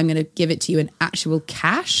meant I'm going to give it to you in actual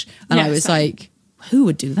cash. And I was like, who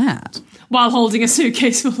would do that? While holding a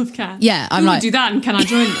suitcase full of cash. Yeah, I'm Who like... would do that, and can I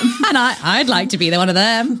join them? And I'd like to be one of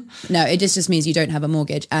them. No, it just means you don't have a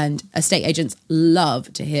mortgage. And estate agents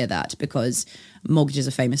love to hear that, because mortgages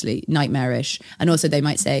are famously nightmarish. And also they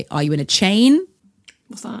might say, are you in a chain?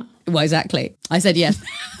 What's that? Well, exactly. I said yes.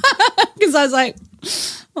 Because I was like...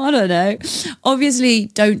 I don't know. Obviously,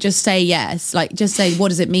 don't just say yes. Like, just say, what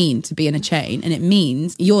does it mean to be in a chain? And it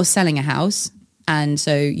means you're selling a house. And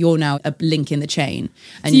so you're now a link in the chain.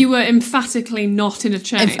 And So you were emphatically not in a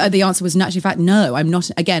chain. the answer was naturally, in fact, no, I'm not.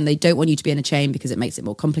 Again, they don't want you to be in a chain because it makes it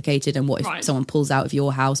more complicated. And what if Right. someone pulls out of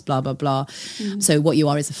your house, blah, blah, blah. So what you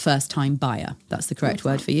are is a first-time buyer. That's the correct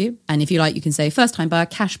word for you. And if you like, you can say first-time buyer,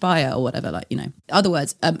 cash buyer, or whatever, like, you know. Other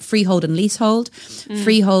words, freehold and leasehold.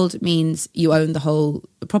 Freehold means you own the whole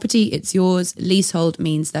property, it's yours. Leasehold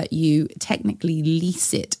means that you technically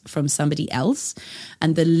lease it from somebody else.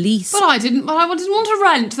 And the lease... But I didn't want to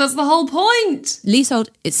rent. That's the whole point. Leasehold,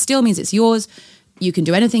 it still means it's yours. You can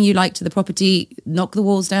do anything you like to the property, knock the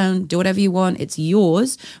walls down, do whatever you want. It's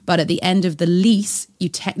yours. But at the end of the lease, you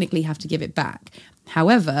technically have to give it back.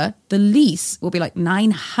 However, the lease will be like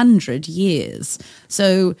 900 years.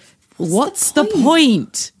 So what's the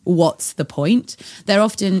point? What's the point? They're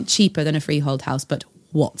often cheaper than a freehold house, but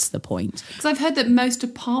what's the point? Because I've heard that most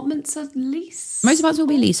apartments are leased. Most apartments will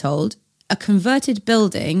be leasehold. A converted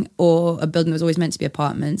building or a building that was always meant to be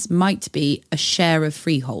apartments might be a share of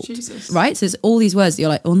freehold. Jesus. Right? So there's all these words that you're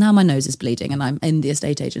like, well, now my nose is bleeding and I'm in the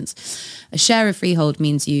estate agents. A share of freehold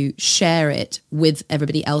means you share it with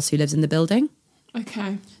everybody else who lives in the building.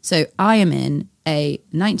 Okay. So I am in a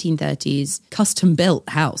 1930s custom built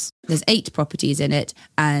house. There's 8 properties in it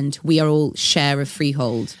and we are all share of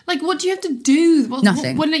freehold. Like, what do you have to do?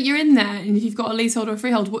 Nothing. When you're in there and if you've got a leasehold or a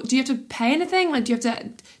freehold, do you have to pay anything? Like, do you have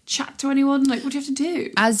to chat to anyone? Like, what do you have to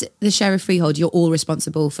do? As the share of freehold, you're all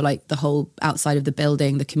responsible for like the whole outside of the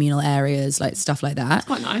building, the communal areas, like stuff like that. It's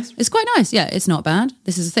quite nice. It's quite nice. Yeah, it's not bad.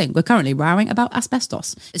 This is the thing. We're currently rowing about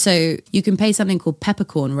asbestos. So you can pay something called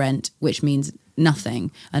peppercorn rent, which means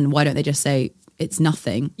nothing. And why don't they just say it's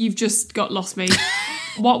nothing? You've just lost me.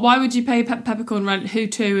 Why would you pay peppercorn rent? Who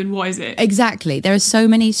to and what is it? Exactly. There are so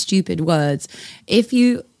many stupid words. If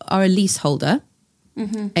you are a leaseholder,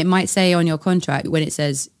 it might say on your contract when it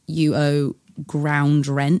says you owe ground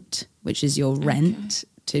rent, which is your rent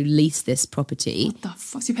to lease this property. What the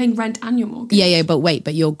fuck? So you're paying rent and your mortgage? Yeah,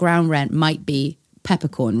 but your ground rent might be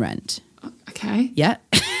peppercorn rent. Okay. Yeah.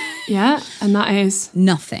 Yeah, and that is...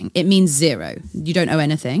 Nothing. It means zero. You don't owe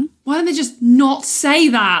anything. Why don't they just not say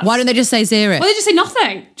that? Why don't they just say zero? Why don't they just say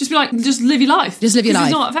nothing? Just be like, just live your life. Just live your 'Cause life.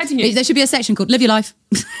 It's not affecting you. There should be a section called live your life.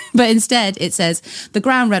 But instead it says the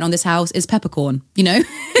ground rent on this house is peppercorn, you know? If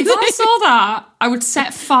I saw that, I would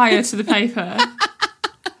set fire to the paper.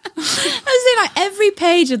 I was saying, like, every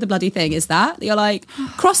page of the bloody thing is that. You're like,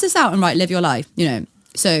 cross this out and write live your life, you know?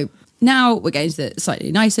 So now we're getting to the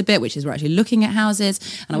slightly nicer bit, which is we're actually looking at houses.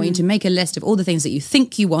 And I want you to make a list of all the things that you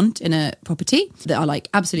think you want in a property that are like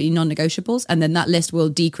absolutely non-negotiables. And then that list will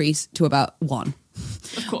decrease to about 1.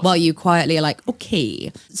 Of course. While you quietly are like,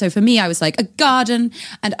 okay. So for me, I was like, a garden.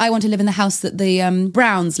 And I want to live in the house that the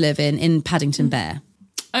Browns live in Paddington Bear.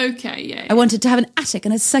 Okay, yeah. I wanted to have an attic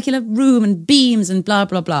and a circular room and beams and blah,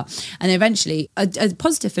 blah, blah. And eventually, a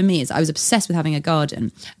positive for me is I was obsessed with having a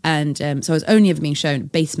garden. And so I was only ever being shown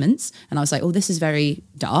basements. And I was like, oh, this is very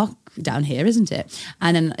dark down here, isn't it?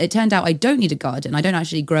 And then it turned out I don't need a garden. I don't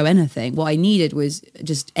actually grow anything. What I needed was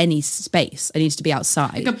just any space. I needed to be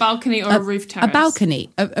outside. Like a balcony or a roof terrace. A balcony,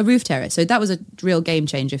 a roof terrace. So that was a real game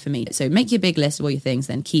changer for me. So make your big list of all your things,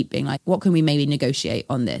 then keep being like, what can we maybe negotiate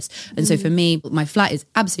on this? And so for me, my flat is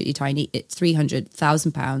absolutely tiny. It's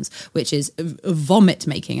 £300,000, which is a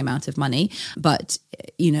vomit-making amount of money. But,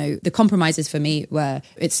 you know, the compromises for me were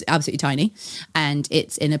it's absolutely tiny and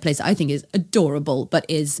it's in a place that I think is adorable, but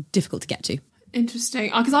is difficult to get to.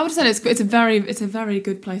 Interesting. Because I would have said it's a very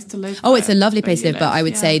good place to live. Oh, it's a lovely place to live, but I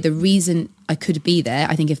would yeah. say the reason I could be there,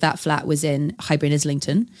 I think if that flat was in Highbury and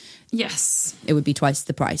Islington, Yes. it would be twice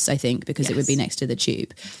the price, I think, because it would be Yes. next to the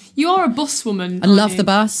tube. You are a bus woman. I love the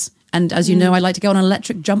bus. And as you know, I like to go on an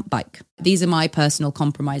electric jump bike. These are my personal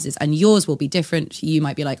compromises. And yours will be different. You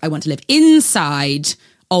might be like, I want to live inside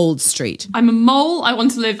Old Street. I'm a mole. I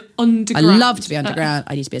want to live underground. I love to be underground.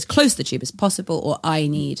 I need to be as close to the tube as possible, or I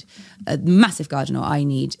need a massive garden, or I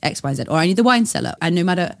need X, Y, Z, or I need the wine cellar. And no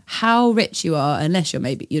matter how rich you are, unless you're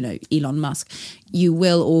maybe, you know, Elon Musk, you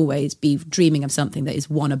will always be dreaming of something that is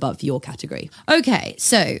one above your category. Okay,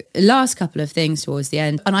 so last couple of things towards the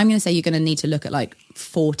end. And I'm going to say you're going to need to look at like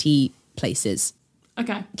 40 places.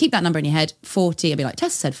 Okay. Keep that number in your head, 40. I'll be like,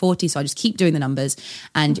 Tessa said 40, so I just keep doing the numbers.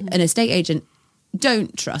 And an estate agent,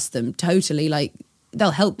 don't trust them totally. Like,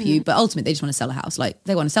 they'll help you, but ultimately they just want to sell a house. Like,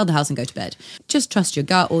 they want to sell the house and go to bed. Just trust your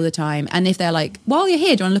gut all the time. And if they're like, while you're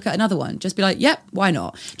here, do you want to look at another one? Just be like, yep, why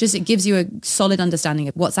not? Just, it gives you a solid understanding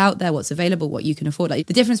of what's out there, what's available, what you can afford. Like,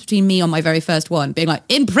 the difference between me on my very first one being like,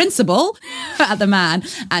 in principle, at the man,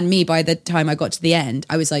 and me by the time I got to the end,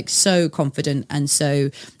 I was like so confident and so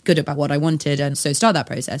good about what I wanted, and so start that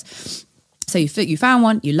process. So you found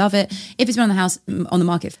one, you love it. If it's been on the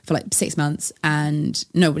market for like 6 months and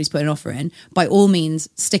nobody's put an offer in, by all means,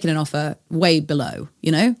 stick in an offer way below,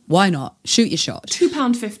 you know? Why not? Shoot your shot.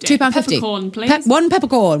 £2.50. £2.50. Peppercorn, please. One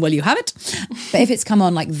peppercorn, will you have it? But if it's come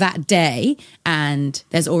on like that day and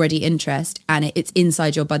there's already interest and it's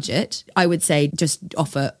inside your budget, I would say just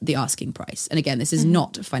offer the asking price. And again, this is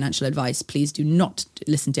not financial advice. Please do not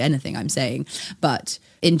listen to anything I'm saying. But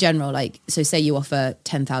in general, like, so say you offer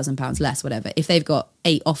 £10,000 less, whatever. If they've got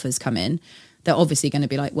 8 offers come in, they're obviously going to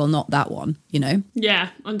be like, well, not that one, you know? Yeah,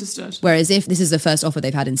 understood. Whereas if this is the first offer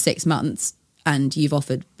they've had in 6 months and you've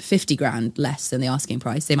offered 50 grand less than the asking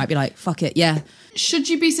price, they might be like, fuck it, yeah. Should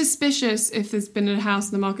you be suspicious if there's been a house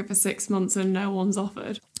in the market for 6 months and no one's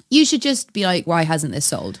offered? You should just be like, why hasn't this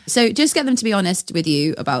sold? So just get them to be honest with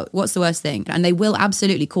you about what's the worst thing. And they will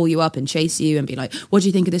absolutely call you up and chase you and be like, what do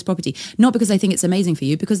you think of this property? Not because they think it's amazing for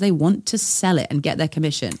you, because they want to sell it and get their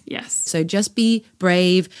commission. Yes. So just be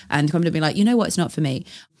brave and come to be like, you know what, it's not for me.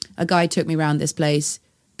 A guy took me around this place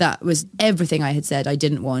that was everything I had said I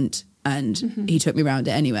didn't want. And he took me around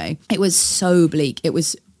it anyway. It was so bleak. It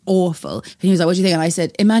was awful. And he was like, what do you think? And I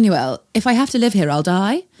said, Emmanuel, if I have to live here, I'll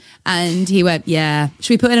die. And he went, yeah,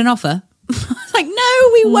 should we put in an offer? I was like, no,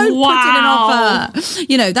 we won't put in an offer.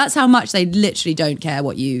 You know, that's how much they literally don't care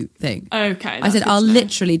what you think. Okay. I said, I'll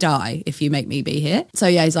literally die if you make me be here. So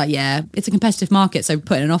yeah, he's like, yeah, it's a competitive market, so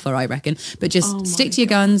put in an offer, I reckon. But just stick to your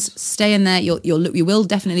guns, stay in there. You will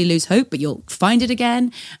definitely lose hope, but you'll find it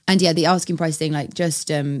again. And yeah, the asking price thing, like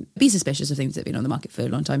just be suspicious of things that have been on the market for a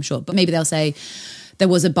long time, sure. But maybe they'll say there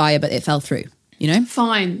was a buyer, but it fell through. You know?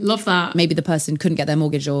 Fine, love that. Maybe the person couldn't get their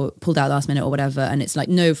mortgage or pulled out last minute or whatever, and it's like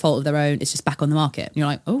no fault of their own, it's just back on the market. And you're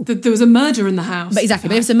like, oh. There was a murder in the house. But exactly,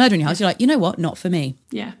 but if it's a murder in your house, you're like, you know what, not for me.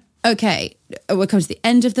 Yeah. Okay, we're coming to the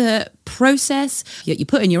end of the process. You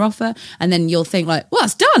put in your offer and then you'll think like, well,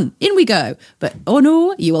 it's done, in we go. But oh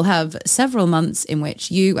no, you will have several months in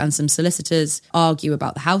which you and some solicitors argue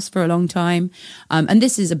about the house for a long time. And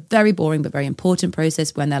this is a very boring but very important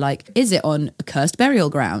process when they're like, is it on a cursed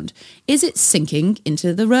burial ground? Is it sinking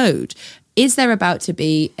into the road? Is there about to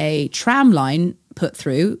be a tram line put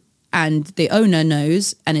through and the owner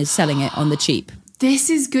knows and is selling it on the cheap?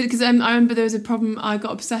 This is good because I remember there was a problem. I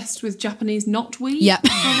got obsessed with Japanese knotweed. Yep.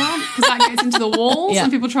 Because that gets into the walls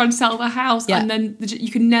and people try to sell the house and then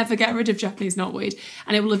you can never get rid of Japanese knotweed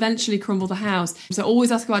and it will eventually crumble the house. So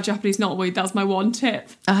always ask about Japanese knotweed. That's my one tip.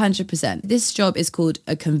 100%. This job is called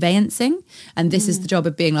a conveyancing and this is the job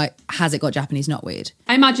of being like, has it got Japanese knotweed?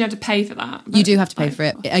 I imagine you have to pay for that. You do have to pay for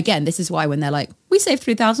it. Again, this is why when they're like, we saved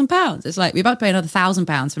 £3,000. It's like, we're about to pay another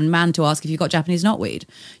 £1,000 for a man to ask if you've got Japanese knotweed,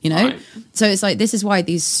 you know? Right. So it's like, this is why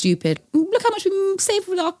these stupid, look how much we saved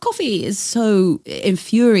with our coffee is so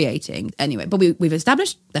infuriating. Anyway, but we've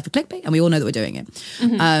established they're for clickbait and we all know that we're doing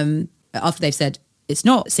it. After they've said, it's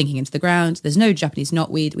not sinking into the ground, there's no Japanese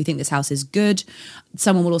knotweed, we think this house is good.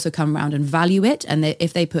 Someone will also come around and value it. And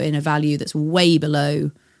if they put in a value that's way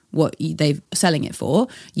below what they're selling it for,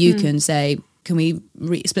 you can say, can we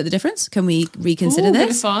split the difference? Can we reconsider this?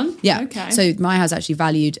 Bit of fun. Yeah. Okay. So my house actually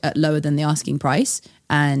valued at lower than the asking price.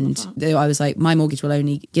 And I was like, my mortgage will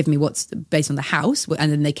only give me what's based on the house.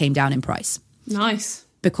 And then they came down in price. Nice.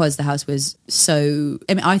 Because the house was so,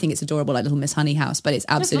 I mean, I think it's adorable, like Little Miss Honey house, but it's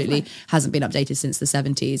absolutely hasn't been updated since the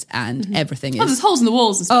 70s and everything is... Oh, there's holes in the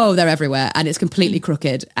walls and stuff. Oh, they're everywhere and it's completely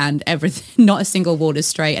crooked and everything, not a single wall is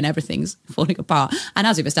straight and everything's falling apart. And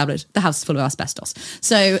as we've established, the house is full of asbestos.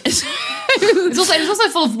 So... It was also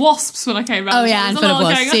full of wasps when I came around. Oh yeah, and full of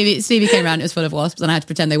wasps. Stevie came around, it was full of wasps and I had to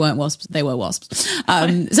pretend they weren't wasps, they were wasps. So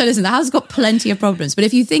listen, the house has got plenty of problems, but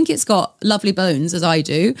if you think it's got lovely bones, as I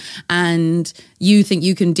do, and you think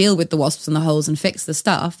you can deal with the wasps and the holes and fix the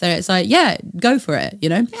stuff, then it's like, yeah, go for it, you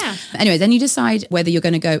know? Yeah. Anyway, then you decide whether you're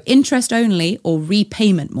going to go interest only or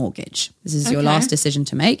repayment mortgage. This is your last decision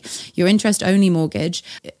to make. Your interest only mortgage,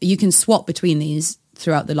 you can swap between these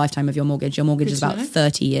throughout the lifetime of your mortgage. Your mortgage is about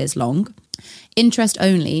 30 years long. Interest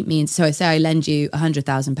only means, so say I lend you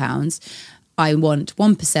 £100,000, I want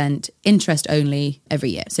 1% interest only every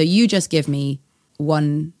year. So you just give me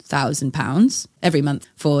 £1,000 every month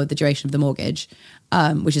for the duration of the mortgage,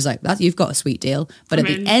 which is like, you've got a sweet deal. But at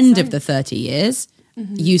the end of the 30 years,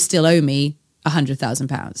 you still owe me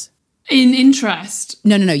 £100,000. In interest?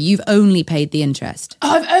 No. You've only paid the interest. Oh,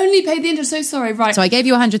 I've only paid the interest. So sorry, right. So I gave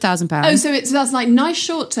you £100,000. Oh, so that's like nice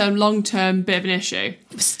short-term, long-term bit of an issue.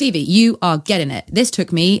 Stevie, you are getting it. This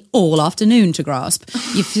took me all afternoon to grasp.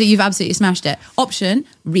 You've absolutely smashed it. Option,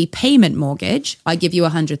 repayment mortgage. I give you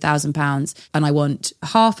 £100,000 and I want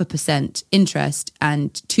 0.5% interest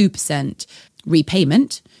and 2%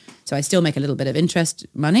 repayment. So I still make a little bit of interest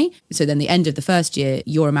money. So then the end of the first year,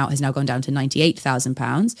 your amount has now gone down to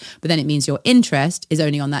 £98,000. But then it means your interest is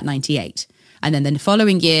only on that 98. And then the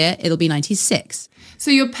following year, it'll be 96. So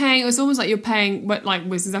you're paying, it's almost like you're paying, like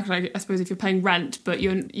was exactly like, I suppose if you're paying rent, but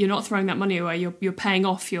you're not throwing that money away, you're paying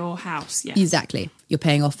off your house. Yeah. Exactly. You're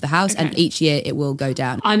paying off the house and each year it will go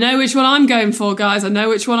down. I know which one I'm going for, guys. I know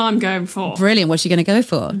which one I'm going for. Brilliant. What's you going to go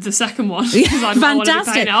for? The second one. I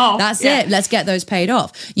Fantastic. It off. That's it. Let's get those paid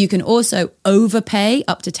off. You can also overpay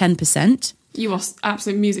up to 10%. You are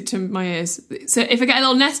absolute music to my ears. So if I get a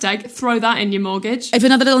little nest egg, throw that in your mortgage. If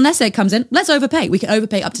another little nest egg comes in, let's overpay. We can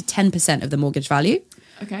overpay up to 10% of the mortgage value.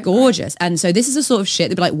 Okay. Gorgeous. Right. And so this is the sort of shit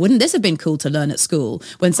they'd be like, wouldn't this have been cool to learn at school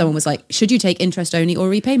when someone was like, should you take interest only or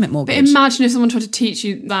repayment mortgage? But imagine if someone tried to teach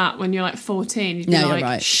you that when you're like 14. You'd be no, like, you're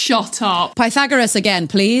right. Shut up. Pythagoras again,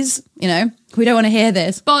 please. You know, we don't want to hear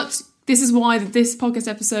this. But this is why this podcast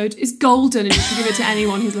episode is golden and you should give it to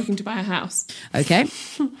anyone who's looking to buy a house. Okay.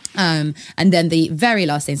 And then the very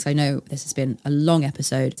last thing, so I know this has been a long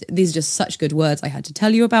episode. These are just such good words. I had to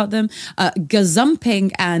tell you about them.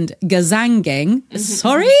 Gazumping and gazanging.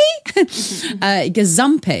 Sorry?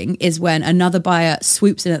 Gazumping is when another buyer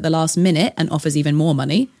swoops in at the last minute and offers even more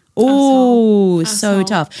money. Oh, so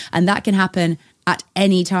tough. And that can happen at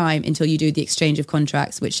any time until you do the exchange of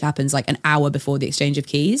contracts, which happens like an hour before the exchange of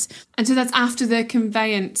keys. And so that's after the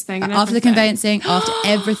conveyance thing and after the conveyancing, after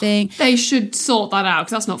everything. They should sort that out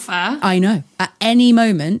because that's not fair. I know. At any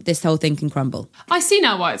moment, this whole thing can crumble. I see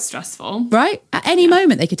now why it's stressful. Right? At any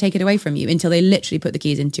moment, they could take it away from you until they literally put the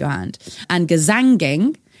keys into your hand. And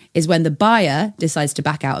gazanging is when the buyer decides to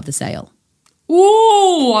back out of the sale.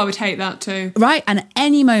 Ooh, I would hate that too. Right? And at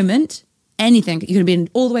any moment, anything, you could be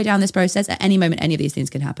all the way down this process. At any moment, any of these things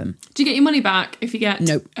can happen. Do you get your money back if you get...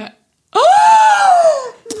 Nope.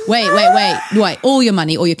 Wait. All your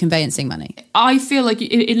money, all your conveyancing money. I feel like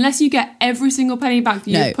unless you get every single penny back that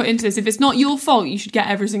you put into this, if it's not your fault, you should get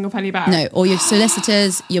every single penny back. No, all your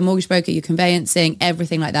solicitors, your mortgage broker, your conveyancing,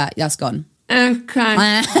 everything like that, that's gone.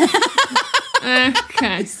 Okay.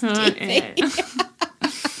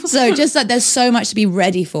 So just that there's so much to be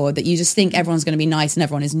ready for that you just think everyone's going to be nice and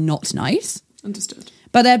everyone is not nice. Understood.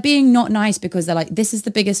 But they're being not nice because they're like, this is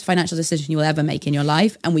the biggest financial decision you'll ever make in your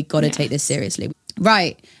life and we got to take this seriously.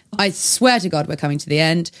 Right. I swear to God, we're coming to the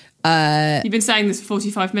end. You've been saying this for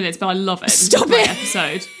 45 minutes, but I love it. Stop it.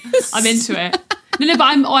 Episode. I'm into it. No, but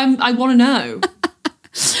I want to know.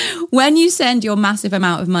 When you send your massive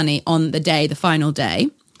amount of money on the final day,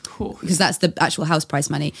 because that's the actual house price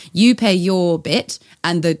money, you pay your bit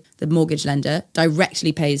and the mortgage lender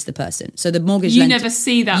directly pays the person. So the mortgage lender... You never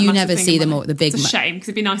see that. You never see the big... It's a shame because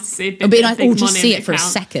it'd be nice to see a bit, it'd be nice, big just money see in it for account.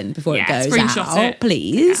 a second before it goes screenshot out, it.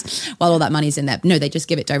 please, while all that money's in there. No, they just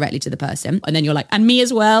give it directly to the person. And then you're like, and me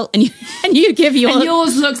as well. And you give your... And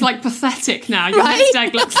yours looks like pathetic now. Your next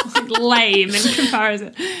egg looks like lame in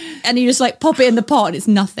comparison. And you just like pop it in the pot and it's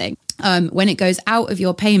nothing. When it goes out of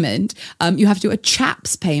your payment, you have to do a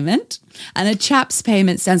CHAPS payment. And a CHAPS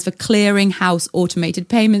payment stands for Clearing House Automated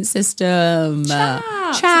Payment System.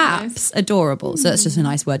 CHAPS. Nice. Adorable. So that's just a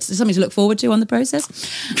nice word. So something to look forward to on the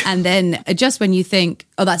process. And then just when you think,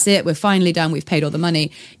 oh, that's it, we're finally done, we've paid all the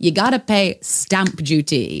money, you got to pay stamp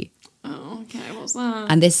duty. Oh, okay. What's that?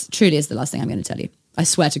 And this truly is the last thing I'm going to tell you. I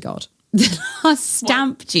swear to God. The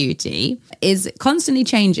stamp duty is constantly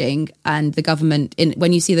changing, and the government,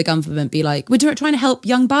 when you see the government be like, we're trying to help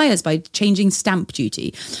young buyers by changing stamp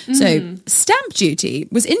duty. So stamp duty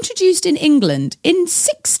was introduced in England in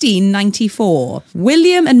 1694.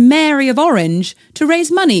 William and Mary of Orange to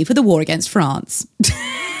raise money for the war against France.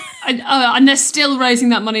 And they're still raising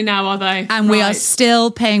that money now, are they? And we are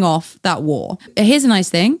still paying off that war. Here's a nice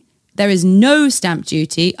thing. There is no stamp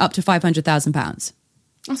duty up to £500,000.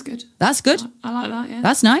 That's good. That's good. I like that, yeah.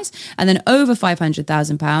 That's nice. And then over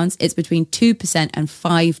 £500,000, it's between 2% and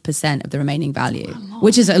 5% of the remaining value,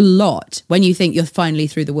 which is a lot when you think you're finally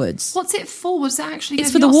through the woods. What's it for? What's it actually?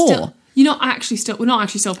 It's for the war. We're not actually still paying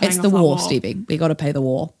It's off the that war, Stevie. We got to pay the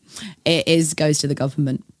war. It goes to the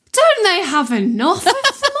government. Don't they have enough of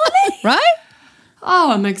the money? Right?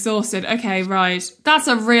 Oh, I'm exhausted. Okay, right. That's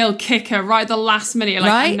a real kicker. Right at the last minute.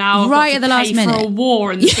 Like, Right? now I've Right got at to the last pay minute. for a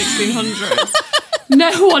war in the 1600s.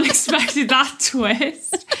 No one expected that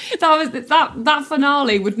twist. That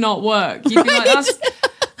finale would not work. You'd be like, that's...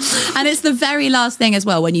 And it's the very last thing as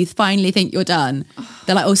well, when you finally think you're done.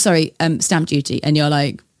 They're like, oh, sorry, stamp duty. And you're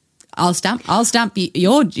like, I'll stamp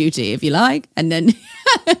your duty if you like. And then...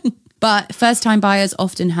 But first-time buyers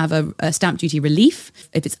often have a stamp duty relief.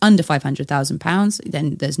 If it's under £500,000,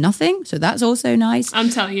 then there's nothing. So that's also nice. I'm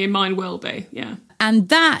telling you, mine will be, yeah. And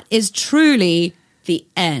that is truly the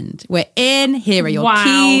end. We're in. Here are your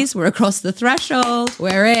keys. We're across the threshold.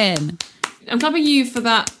 We're in. I'm clapping you for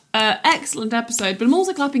that excellent episode, but I'm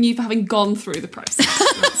also clapping you for having gone through the process.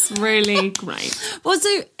 That's really great. Well,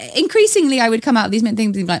 so increasingly I would come out of these things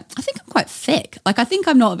and be like, I think I'm quite thick. Like, I think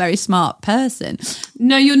I'm not a very smart person.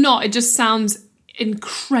 No, you're not. It just sounds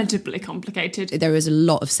incredibly complicated. There is a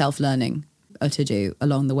lot of self-learning to do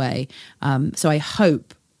along the way. So I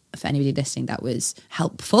hope for anybody listening that was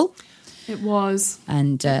helpful. It was.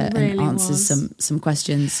 And, really and answers some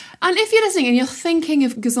questions. And if you're listening and you're thinking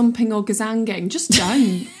of gazumping or gazanging, just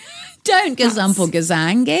don't. Don't gazump or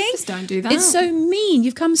gazanging. Just don't do that. It's so mean.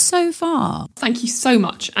 You've come so far. Thank you so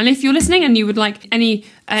much. And if you're listening and you would like any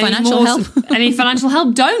financial help, any financial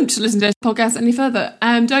help, don't listen to this podcast any further.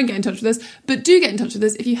 Don't get in touch with us, but do get in touch with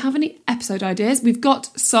us if you have any episode ideas. We've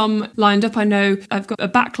got some lined up. I know I've got a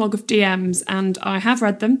backlog of DMs and I have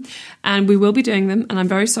read them and we will be doing them. And I'm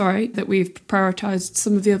very sorry that we've prioritised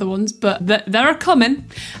some of the other ones, but they're coming.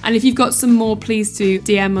 And if you've got some more, please do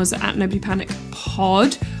DM us at Nobody Panic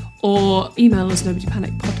Pod. Or email us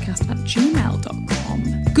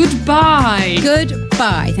nobodypanicpodcast@gmail.com. Goodbye.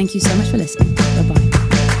 Goodbye. Thank you so much for listening. Bye-bye.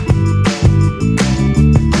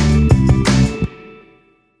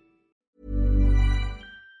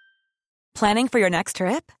 Planning for your next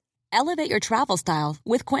trip? Elevate your travel style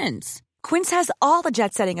with Quince. Quince has all the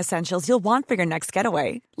jet-setting essentials you'll want for your next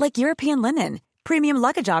getaway, like European linen, premium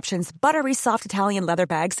luggage options, buttery soft Italian leather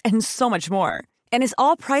bags, and so much more. And is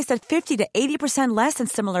all priced at 50 to 80% less than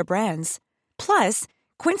similar brands. Plus,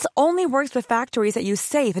 Quince only works with factories that use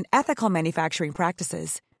safe and ethical manufacturing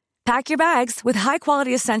practices. Pack your bags with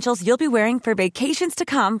high-quality essentials you'll be wearing for vacations to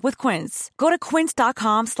come with Quince. Go to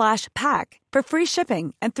quince.com/pack for free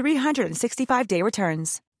shipping and 365-day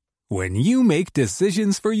returns. When you make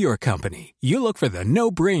decisions for your company, you look for the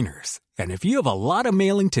no-brainers. And if you have a lot of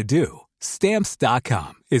mailing to do,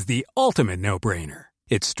 Stamps.com is the ultimate no-brainer.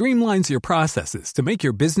 It streamlines your processes to make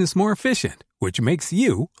your business more efficient, which makes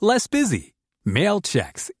you less busy. Mail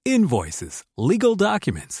checks, invoices, legal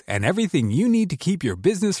documents, and everything you need to keep your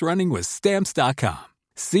business running with Stamps.com.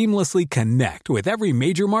 Seamlessly connect with every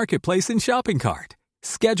major marketplace and shopping cart.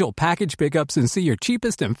 Schedule package pickups and see your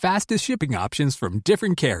cheapest and fastest shipping options from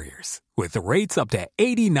different carriers. With rates up to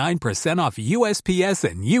 89% off USPS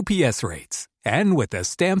and UPS rates. And with the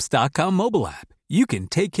Stamps.com mobile app, you can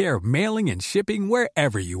take care of mailing and shipping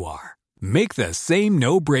wherever you are. Make the same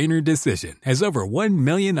no-brainer decision as over 1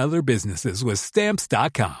 million other businesses with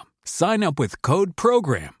Stamps.com. Sign up with code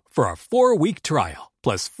PROGRAM for a 4-week trial,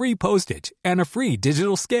 plus free postage and a free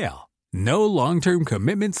digital scale. No long-term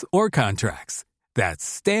commitments or contracts. That's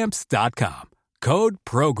Stamps.com. Code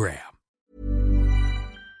PROGRAM.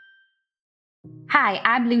 Hi,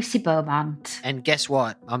 I'm Lucy Beaumont. And guess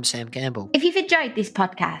what? I'm Sam Campbell. If you've enjoyed this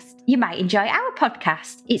podcast, you might enjoy our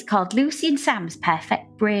podcast. It's called Lucy and Sam's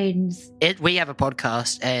Perfect Brains. We have a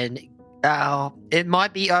podcast, and it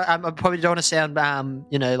might be, I probably don't want to sound,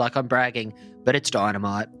 like I'm bragging, but it's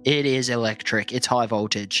dynamite. It is electric. It's high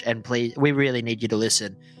voltage. And please, we really need you to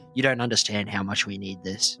listen. You don't understand how much we need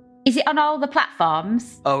this. Is it on all the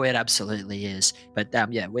platforms? Oh, it absolutely is. But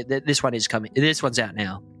this one is coming. This one's out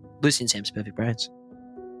now. Lucy and Sam's Perfect Brains.